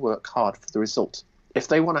don't want to work hard for the result. If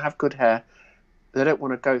they want to have good hair, they don't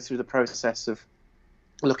want to go through the process of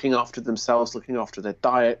looking after themselves, looking after their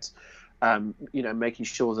diet, making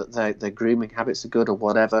sure that their grooming habits are good or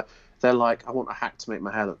whatever. They're like, I want a hack to make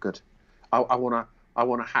my hair look good. I want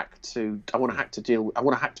a hack to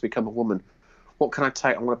become a woman. What can I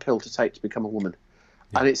take? I want a pill to take to become a woman.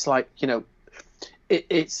 Yeah. And it's like,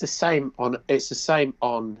 it's the same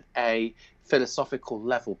on a philosophical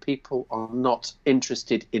level. People are not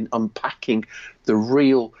interested in unpacking the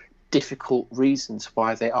real difficult reasons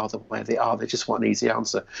why they are the way they are. They just want an easy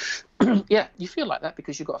answer. Yeah, you feel like that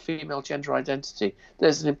because you've got a female gender identity.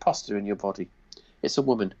 There's an imposter in your body. It's a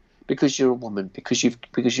woman because you're a woman, because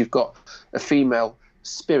you've got a female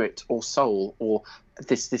spirit or soul, or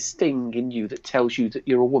this thing in you that tells you that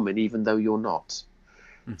you're a woman even though you're not.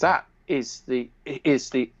 Mm-hmm. That is the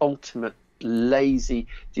ultimate lazy,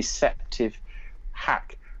 deceptive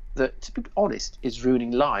hack that, to be honest, is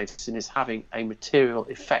ruining lives and is having a material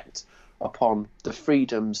effect upon the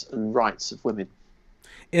freedoms and rights of women.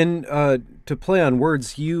 And to play on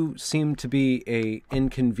words, you seem to be a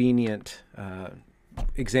inconvenient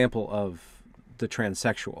example of the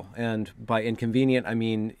transsexual. And by inconvenient, I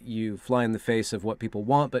mean you fly in the face of what people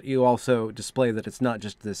want, but you also display that it's not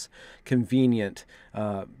just this convenient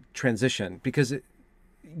transition, because it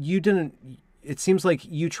seems like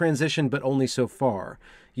you transitioned, but only so far.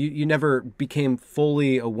 You never became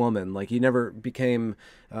fully a woman. Like, you never became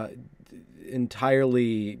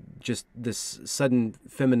entirely just this sudden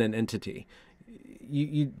feminine entity.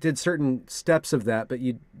 You did certain steps of that, but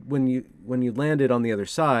when you landed on the other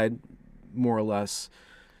side, more or less,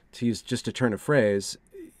 to use just a turn of phrase,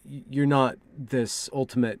 you're not this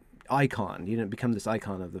ultimate icon. You didn't become this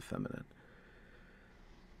icon of the feminine.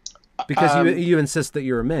 Because you insist that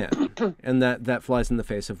you're a man, and that flies in the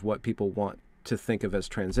face of what people want to think of as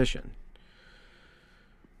transition.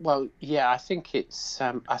 Well, yeah, I think it's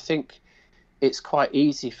quite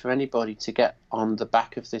easy for anybody to get on the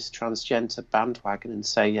back of this transgender bandwagon and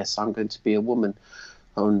say, yes, I'm going to be a woman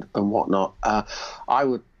and whatnot. I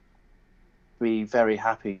would be very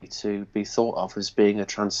happy to be thought of as being a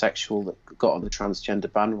transsexual that got on the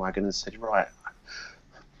transgender bandwagon and said, right,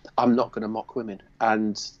 I'm not going to mock women.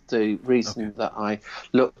 And the reason that I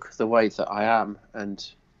look the way that I am and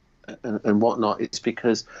whatnot is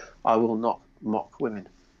because I will not mock women.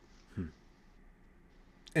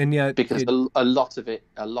 And yet, because a lot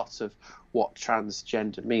of what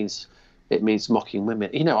transgender means, it means mocking women.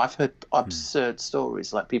 You know, I've heard absurd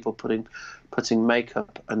stories like people putting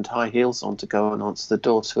makeup and high heels on to go and answer the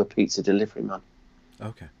door to a pizza delivery man.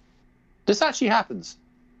 Okay. This actually happens.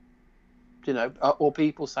 You know, or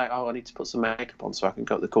people say, oh, I need to put some makeup on so I can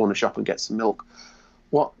go to the corner shop and get some milk.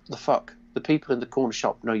 What the fuck? The people in the corner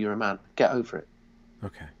shop know you're a man. Get over it.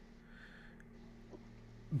 Okay.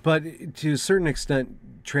 But to a certain extent,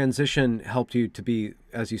 transition helped you to be,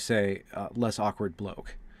 as you say, less awkward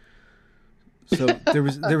bloke. So there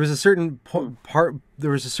was a certain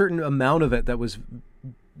there was a certain amount of it that was,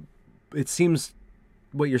 it seems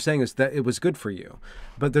what you're saying is that it was good for you,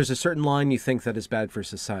 but there's a certain line you think that is bad for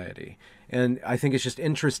society. And I think it's just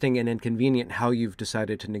interesting and inconvenient how you've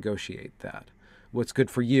decided to negotiate that. What's good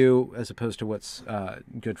for you as opposed to what's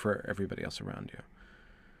good for everybody else around you.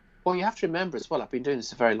 Well, you have to remember as well, I've been doing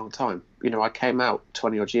this a very long time. You know, I came out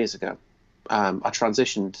 20 odd years ago. I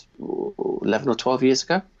transitioned 11 or 12 years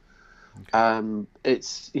ago. Okay.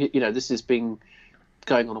 This has been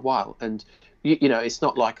going on a while. And, it's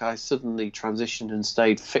not like I suddenly transitioned and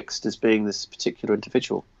stayed fixed as being this particular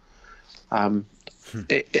individual. And,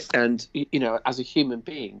 as a human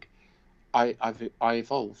being, I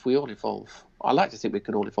evolve. We all evolve. I like to think we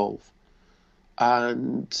can all evolve.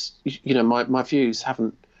 And, my views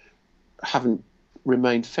haven't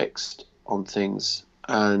remained fixed on things,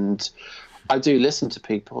 and I do listen to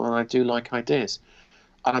people and I do like ideas,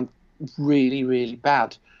 and I'm really, really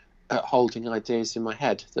bad at holding ideas in my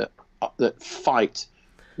head that fight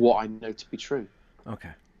what I know to be true.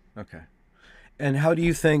 Okay. And how do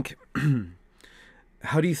you think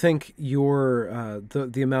your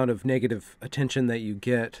the amount of negative attention that you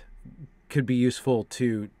get could be useful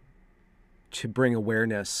to bring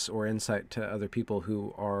awareness or insight to other people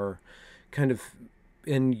who are kind of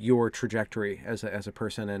in your trajectory as a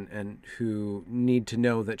person and who need to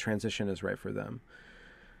know that transition is right for them?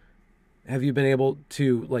 Have you been able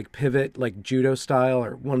to pivot like judo style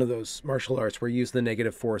or one of those martial arts where you use the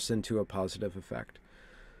negative force into a positive effect?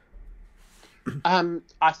 I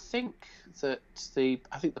think the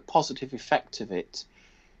positive effect of it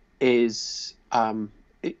is I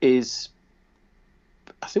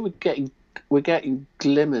think we're getting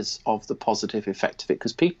glimmers of the positive effect of it,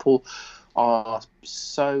 because people are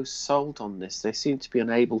so sold on this. They seem to be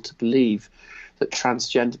unable to believe that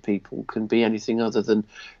transgender people can be anything other than,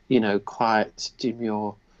 quiet,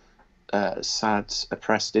 demure, sad,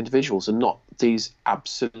 oppressed individuals, and not these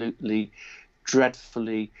absolutely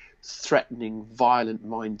dreadfully threatening,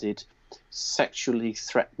 violent-minded, sexually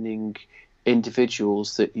threatening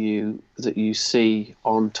individuals that you see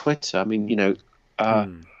on Twitter. I mean,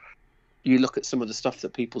 you look at some of the stuff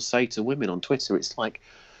that people say to women on Twitter, it's like,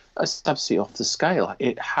 it's absolutely off the scale.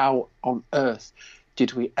 How on earth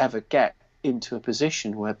did we ever get into a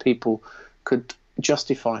position where people could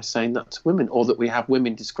justify saying that to women, or that we have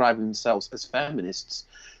women describing themselves as feminists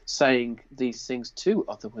saying these things to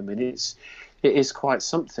other women? It is quite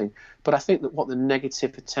something. But I think that what the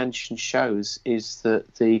negative attention shows is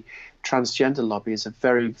that the transgender lobby is a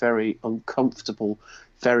very, very uncomfortable,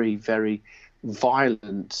 very, very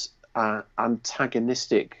violent,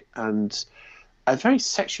 antagonistic, and a very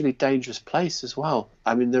sexually dangerous place as well.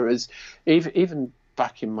 I mean, there is, even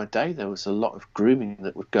back in my day, there was a lot of grooming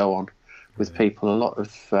that would go on with people, a lot of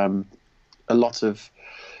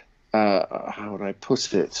how would I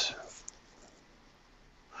put it?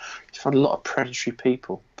 You find a lot of predatory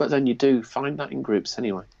people, but then you do find that in groups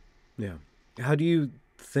anyway. Yeah. How do you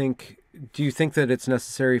think that it's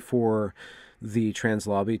necessary for the trans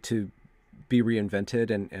lobby to be reinvented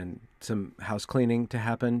and some house cleaning to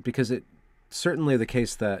happen? Because it's certainly the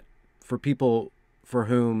case that for people for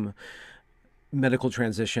whom medical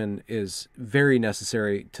transition is very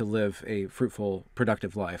necessary to live a fruitful,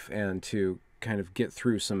 productive life and to kind of get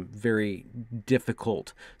through some very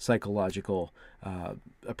difficult psychological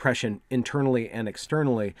oppression internally and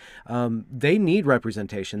externally, they need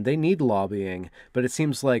representation, they need lobbying, but it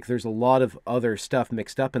seems like there's a lot of other stuff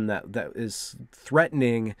mixed up in that is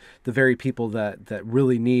threatening the very people that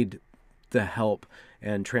really need the help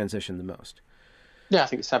and transition the most. Yeah, I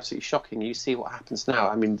think it's absolutely shocking. You see what happens now.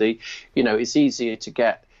 I mean, it's easier to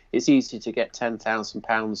get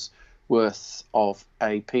 £10,000 worth of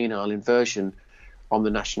a penile inversion on the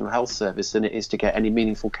National Health Service than it is to get any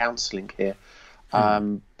meaningful counselling here.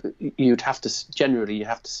 You have to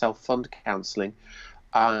self-fund counselling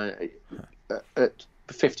at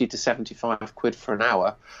 50 to 75 quid for an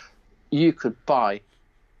hour. You could buy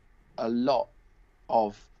a lot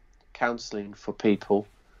of counselling for people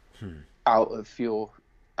out of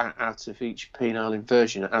each penile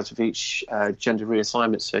inversion, out of each gender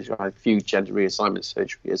reassignment surgery. I view gender reassignment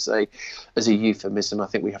surgery as a euphemism. I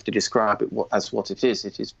think we have to describe it as what it is.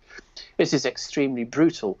 It is extremely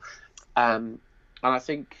brutal, and I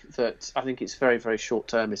think it's very, very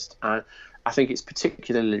short-termist. I think it's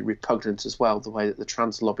particularly repugnant as well the way that the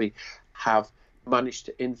trans lobby have managed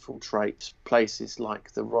to infiltrate places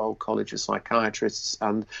like the Royal College of Psychiatrists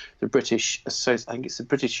and the British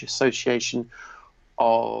Association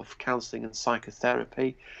of Counselling and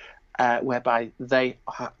Psychotherapy, whereby they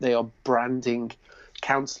are branding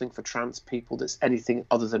counselling for trans people that's anything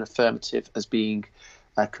other than affirmative as being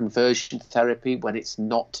conversion therapy, when it's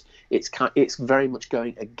not. It's very much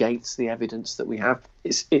going against the evidence that we have.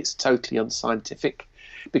 It's totally unscientific,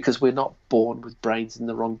 because we're not born with brains in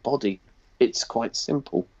the wrong body. It's quite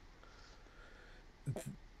simple.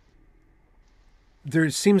 There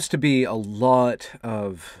seems to be a lot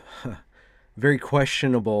of very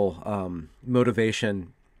questionable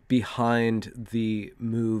motivation behind the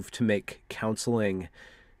move to make counseling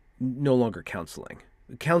no longer counseling.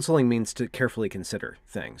 Counseling means to carefully consider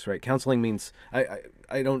things, right? Counseling means, I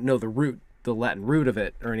don't know the Latin root of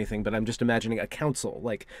it or anything, but I'm just imagining a council,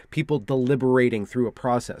 like people deliberating through a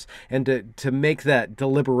process. And to make that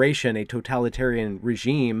deliberation a totalitarian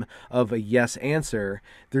regime of a yes answer,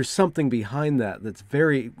 there's something behind that that's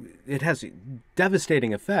it has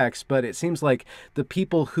devastating effects, but it seems like the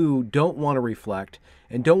people who don't want to reflect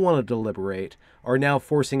and don't want to deliberate are now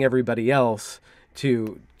forcing everybody else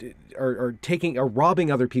are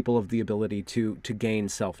robbing other people of the ability to gain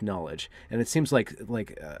self-knowledge. And it seems like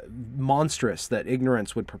monstrous that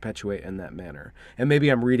ignorance would perpetuate in that manner. And maybe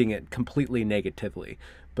I'm reading it completely negatively,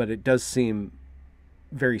 but it does seem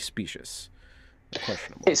very specious,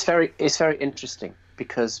 questionable. It's very interesting,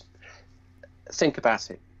 because think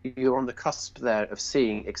about it. You're on the cusp there of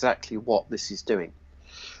seeing exactly what this is doing.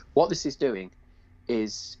 What this is doing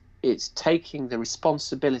is it's taking the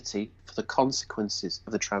responsibility for the consequences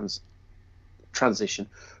of the transition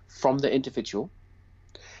from the individual.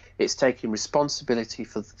 It's taking responsibility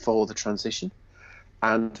for the transition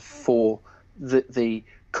and for the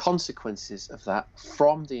consequences of that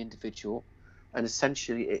from the individual, and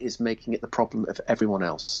essentially it is making it the problem of everyone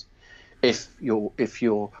else. If your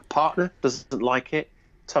partner doesn't like it,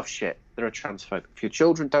 tough shit, they're a transphobe. If your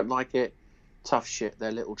children don't like it, tough shit,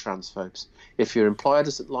 they're little transphobes. If your employer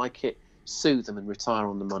doesn't like it, sue them and retire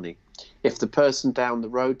on the money. If the person down the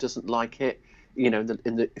road doesn't like it,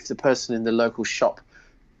 if the person in the local shop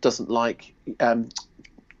doesn't like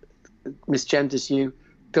misgenders you,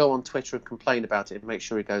 go on Twitter and complain about it and make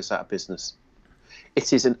sure he goes out of business.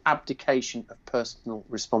 It is an abdication of personal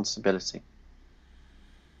responsibility.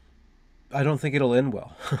 I don't think it'll end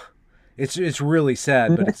well. It's really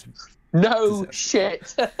sad, but it's no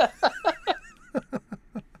shit.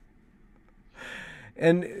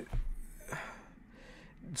 And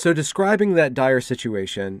So describing that dire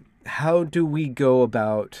situation, how do we go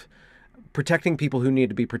about protecting people who need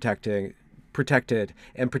to be protected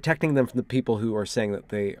and protecting them from the people who are saying that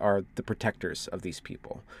they are the protectors of these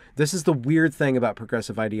people? This is the weird thing about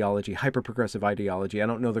progressive ideology, hyper progressive ideology. I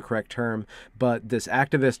don't know the correct term, but this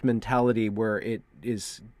activist mentality where it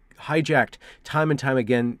is hijacked time and time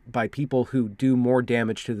again by people who do more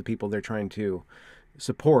damage to the people they're trying to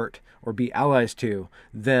support or be allies to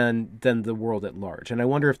than the world at large. And I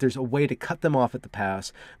wonder if there's a way to cut them off at the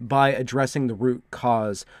pass by addressing the root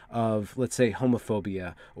cause of, let's say,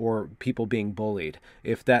 homophobia or people being bullied,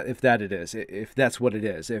 if that's what it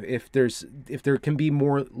is. If there can be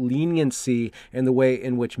more leniency in the way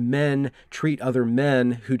in which men treat other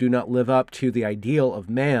men who do not live up to the ideal of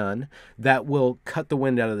man, that will cut the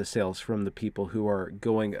wind out of the sails from the people who are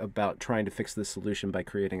going about trying to fix the solution by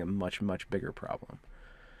creating a much, much bigger problem.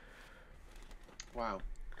 Wow.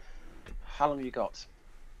 How long have you got?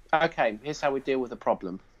 Okay, here's how we deal with the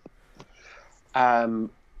problem.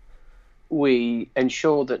 We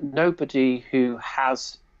ensure that nobody who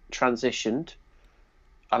has transitioned,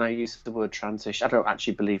 and I use the word transition, I don't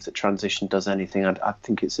actually believe that transition does anything. I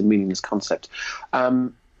think it's a meaningless concept.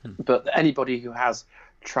 But anybody who has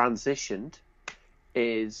transitioned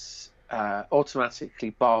is automatically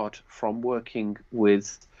barred from working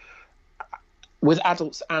with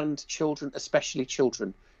adults and children, especially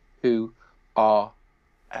children who are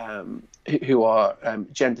gender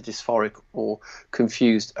dysphoric or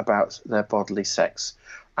confused about their bodily sex,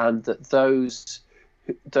 and that those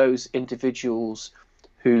individuals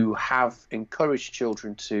who have encouraged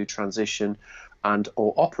children to transition and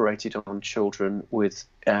or operated on children with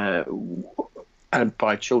and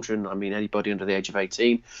by children I mean anybody under the age of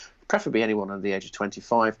 18, preferably anyone under the age of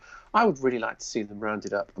 25, I would really like to see them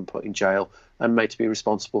rounded up and put in jail and made to be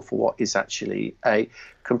responsible for what is actually a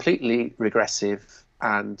completely regressive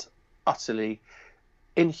and utterly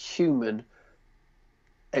inhuman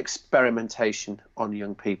experimentation on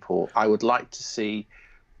young people. I would like to see,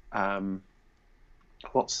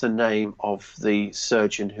 what's the name of the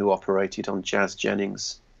surgeon who operated on Jazz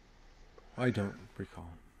Jennings? I don't recall.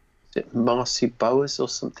 Is it Marcy Bowers or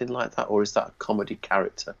something like that, or is that a comedy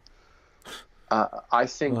character? I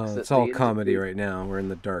think that it's all comedy right now. We're in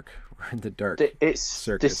the dark. We're in the dark.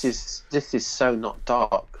 Circus. This is so not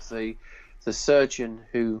dark. The surgeon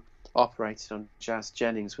who operated on Jazz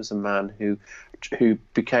Jennings was a man who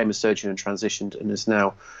became a surgeon and transitioned and has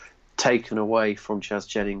now taken away from Jazz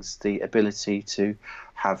Jennings the ability to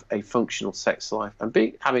have a functional sex life.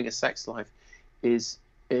 And having a sex life is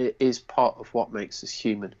part of what makes us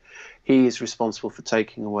human. He is responsible for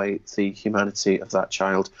taking away the humanity of that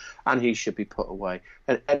child, and he should be put away.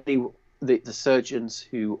 And the surgeons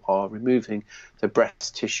who are removing the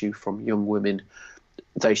breast tissue from young women,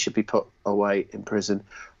 they should be put away in prison.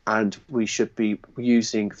 And we should be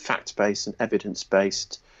using fact-based and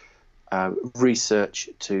evidence-based research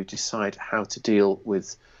to decide how to deal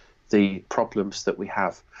with the problems that we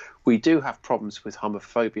have. We do have problems with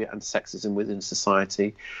homophobia and sexism within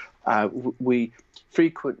society. We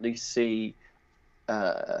frequently see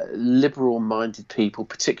liberal-minded people,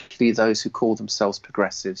 particularly those who call themselves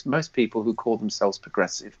progressives. Most people who call themselves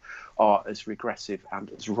progressive are as regressive and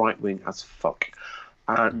as right-wing as fuck,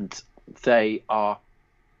 and they are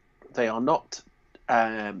not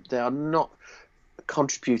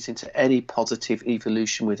contributing to any positive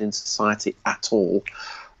evolution within society at all.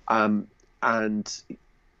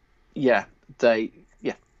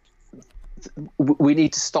 We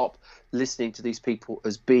need to stop listening to these people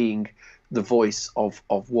as being the voice of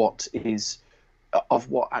what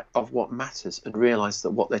matters, and realize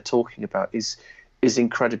that what they're talking about is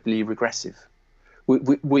incredibly regressive.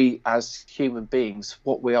 We as human beings,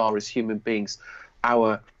 what we are as human beings,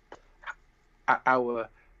 our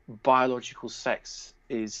biological sex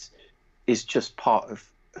is just part of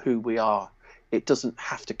who we are. It doesn't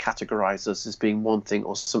have to categorize us as being one thing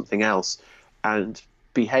or something else. And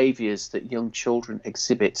behaviors that young children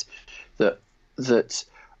exhibit that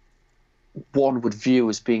one would view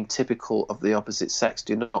as being typical of the opposite sex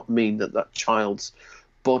do not mean that that child's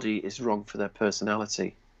body is wrong for their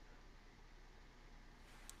personality.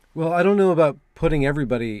 Well, I don't know about putting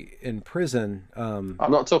everybody in prison. I'm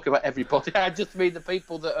not talking about everybody. I just mean the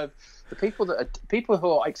people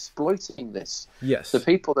who are exploiting this. Yes. The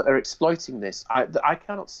people that are exploiting this. I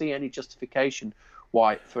cannot see any justification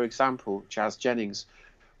why, for example, Jazz Jennings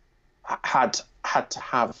had to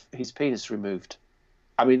have his penis removed.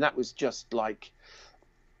 I mean, that was just like,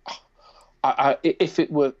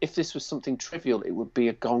 if this was something trivial, it would be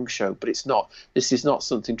a gong show, but it's not. This is not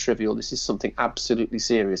something trivial. This is something absolutely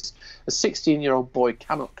serious. A 16-year-old boy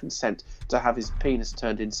cannot consent to have his penis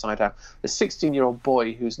turned inside out. A 16-year-old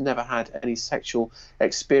boy who's never had any sexual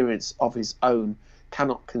experience of his own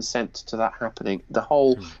cannot consent to that happening. The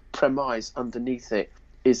whole premise underneath it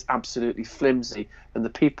is absolutely flimsy, and the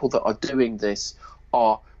people that are doing this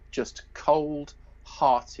are just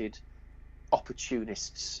cold-hearted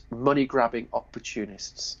opportunists, money-grabbing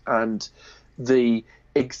opportunists. And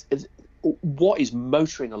what is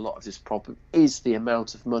motoring a lot of this problem is the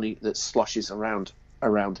amount of money that sloshes around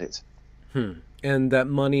it. And that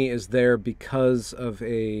money is there because of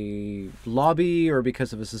a lobby or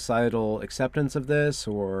because of a societal acceptance of this,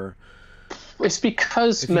 or it's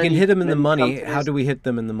because if you can hit them in the money, companies, how do we hit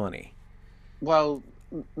them in the money? Well,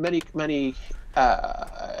 many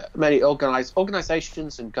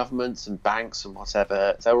organizations and governments and banks and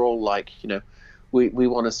whatever, they're all like, we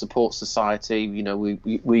want to support society.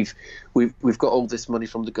 We've got all this money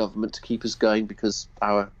from the government to keep us going because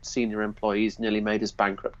our senior employees nearly made us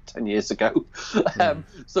bankrupt 10 years ago.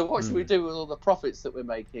 So what should we do with all the profits that we're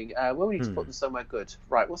making? Well, we need to put them somewhere good.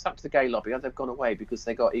 Right, what's happened to the gay lobby? Oh, they've gone away because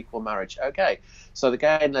they got equal marriage. Okay, so the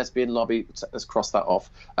gay and lesbian lobby, let's cross that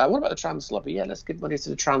off. What about the trans lobby? Yeah, let's give money to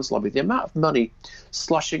the trans lobby. The amount of money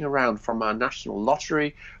sloshing around from our national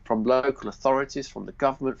lottery, from local authorities, from the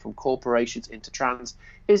government, from corporations into trans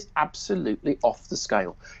is absolutely off the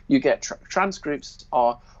scale. You get trans groups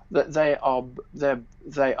they are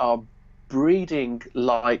breeding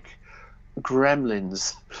like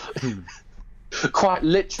gremlins, quite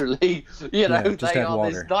literally. They are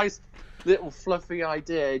water. This nice little fluffy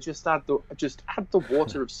idea. Just add the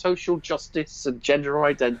water of social justice and gender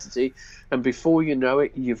identity, and before you know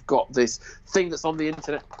it, you've got this thing that's on the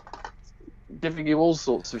internet giving you all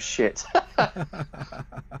sorts of shit.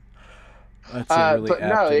 That's a really but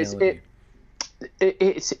apt no, analogy.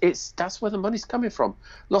 it's that's where the money's coming from.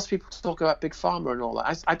 Lots of people talk about big pharma and all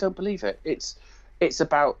that. I don't believe it. It's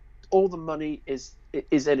about all the money is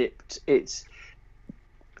in it. It's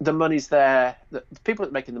the money's there. The people that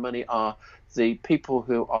are making the money are the people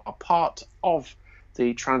who are part of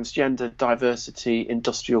the transgender diversity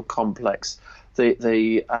industrial complex.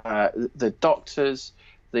 The doctors,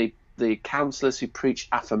 the counsellors who preach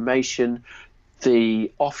affirmation,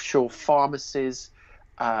 the offshore pharmacies,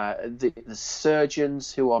 the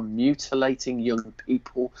surgeons who are mutilating young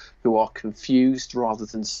people who are confused rather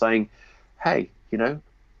than saying, hey,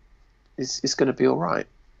 it's going to be all right.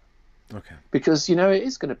 Okay. Because, it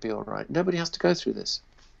is going to be all right. Nobody has to go through this.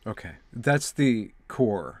 Okay. That's the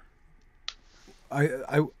core.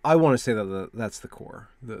 I want to say that that's the core.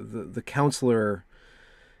 The counselor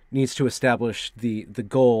needs to establish the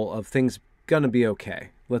goal of things going to be okay.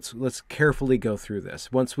 Let's carefully go through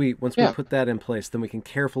this. Once we put that in place, then we can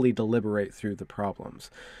carefully deliberate through the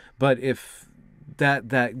problems. But if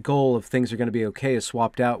that goal of things are going to be okay is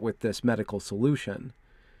swapped out with this medical solution,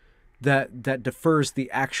 that defers the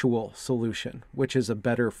actual solution, which is a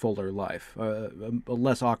better, fuller life, a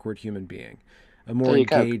less awkward human being, a more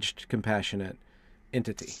engaged, compassionate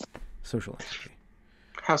entity, social entity.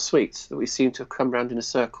 How sweet that we seem to have come round in a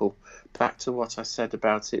circle back to what I said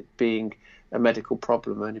about it being a medical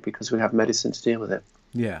problem only because we have medicine to deal with it.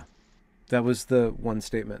 Yeah. That was the one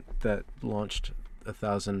statement that launched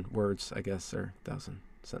 1,000 words, I guess, or 1,000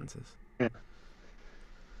 sentences. Yeah.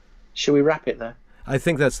 Should we wrap it there? I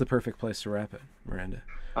think that's the perfect place to wrap it, Miranda.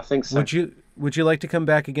 I think so. Would you like to come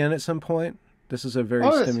back again at some point? This is a very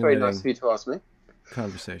stimulating that's very nice of you to ask me.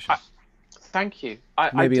 Conversation. Thank you.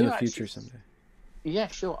 Maybe in the future someday. Yeah,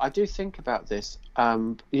 sure. I do think about this. I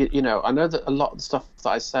know that a lot of the stuff that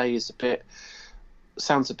I say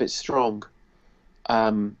sounds a bit strong,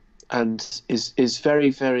 and is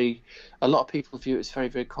very, very. A lot of people view it as very,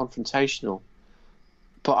 very confrontational.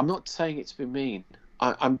 But I'm not saying it to be mean.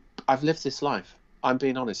 I've lived this life. I'm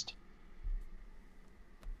being honest.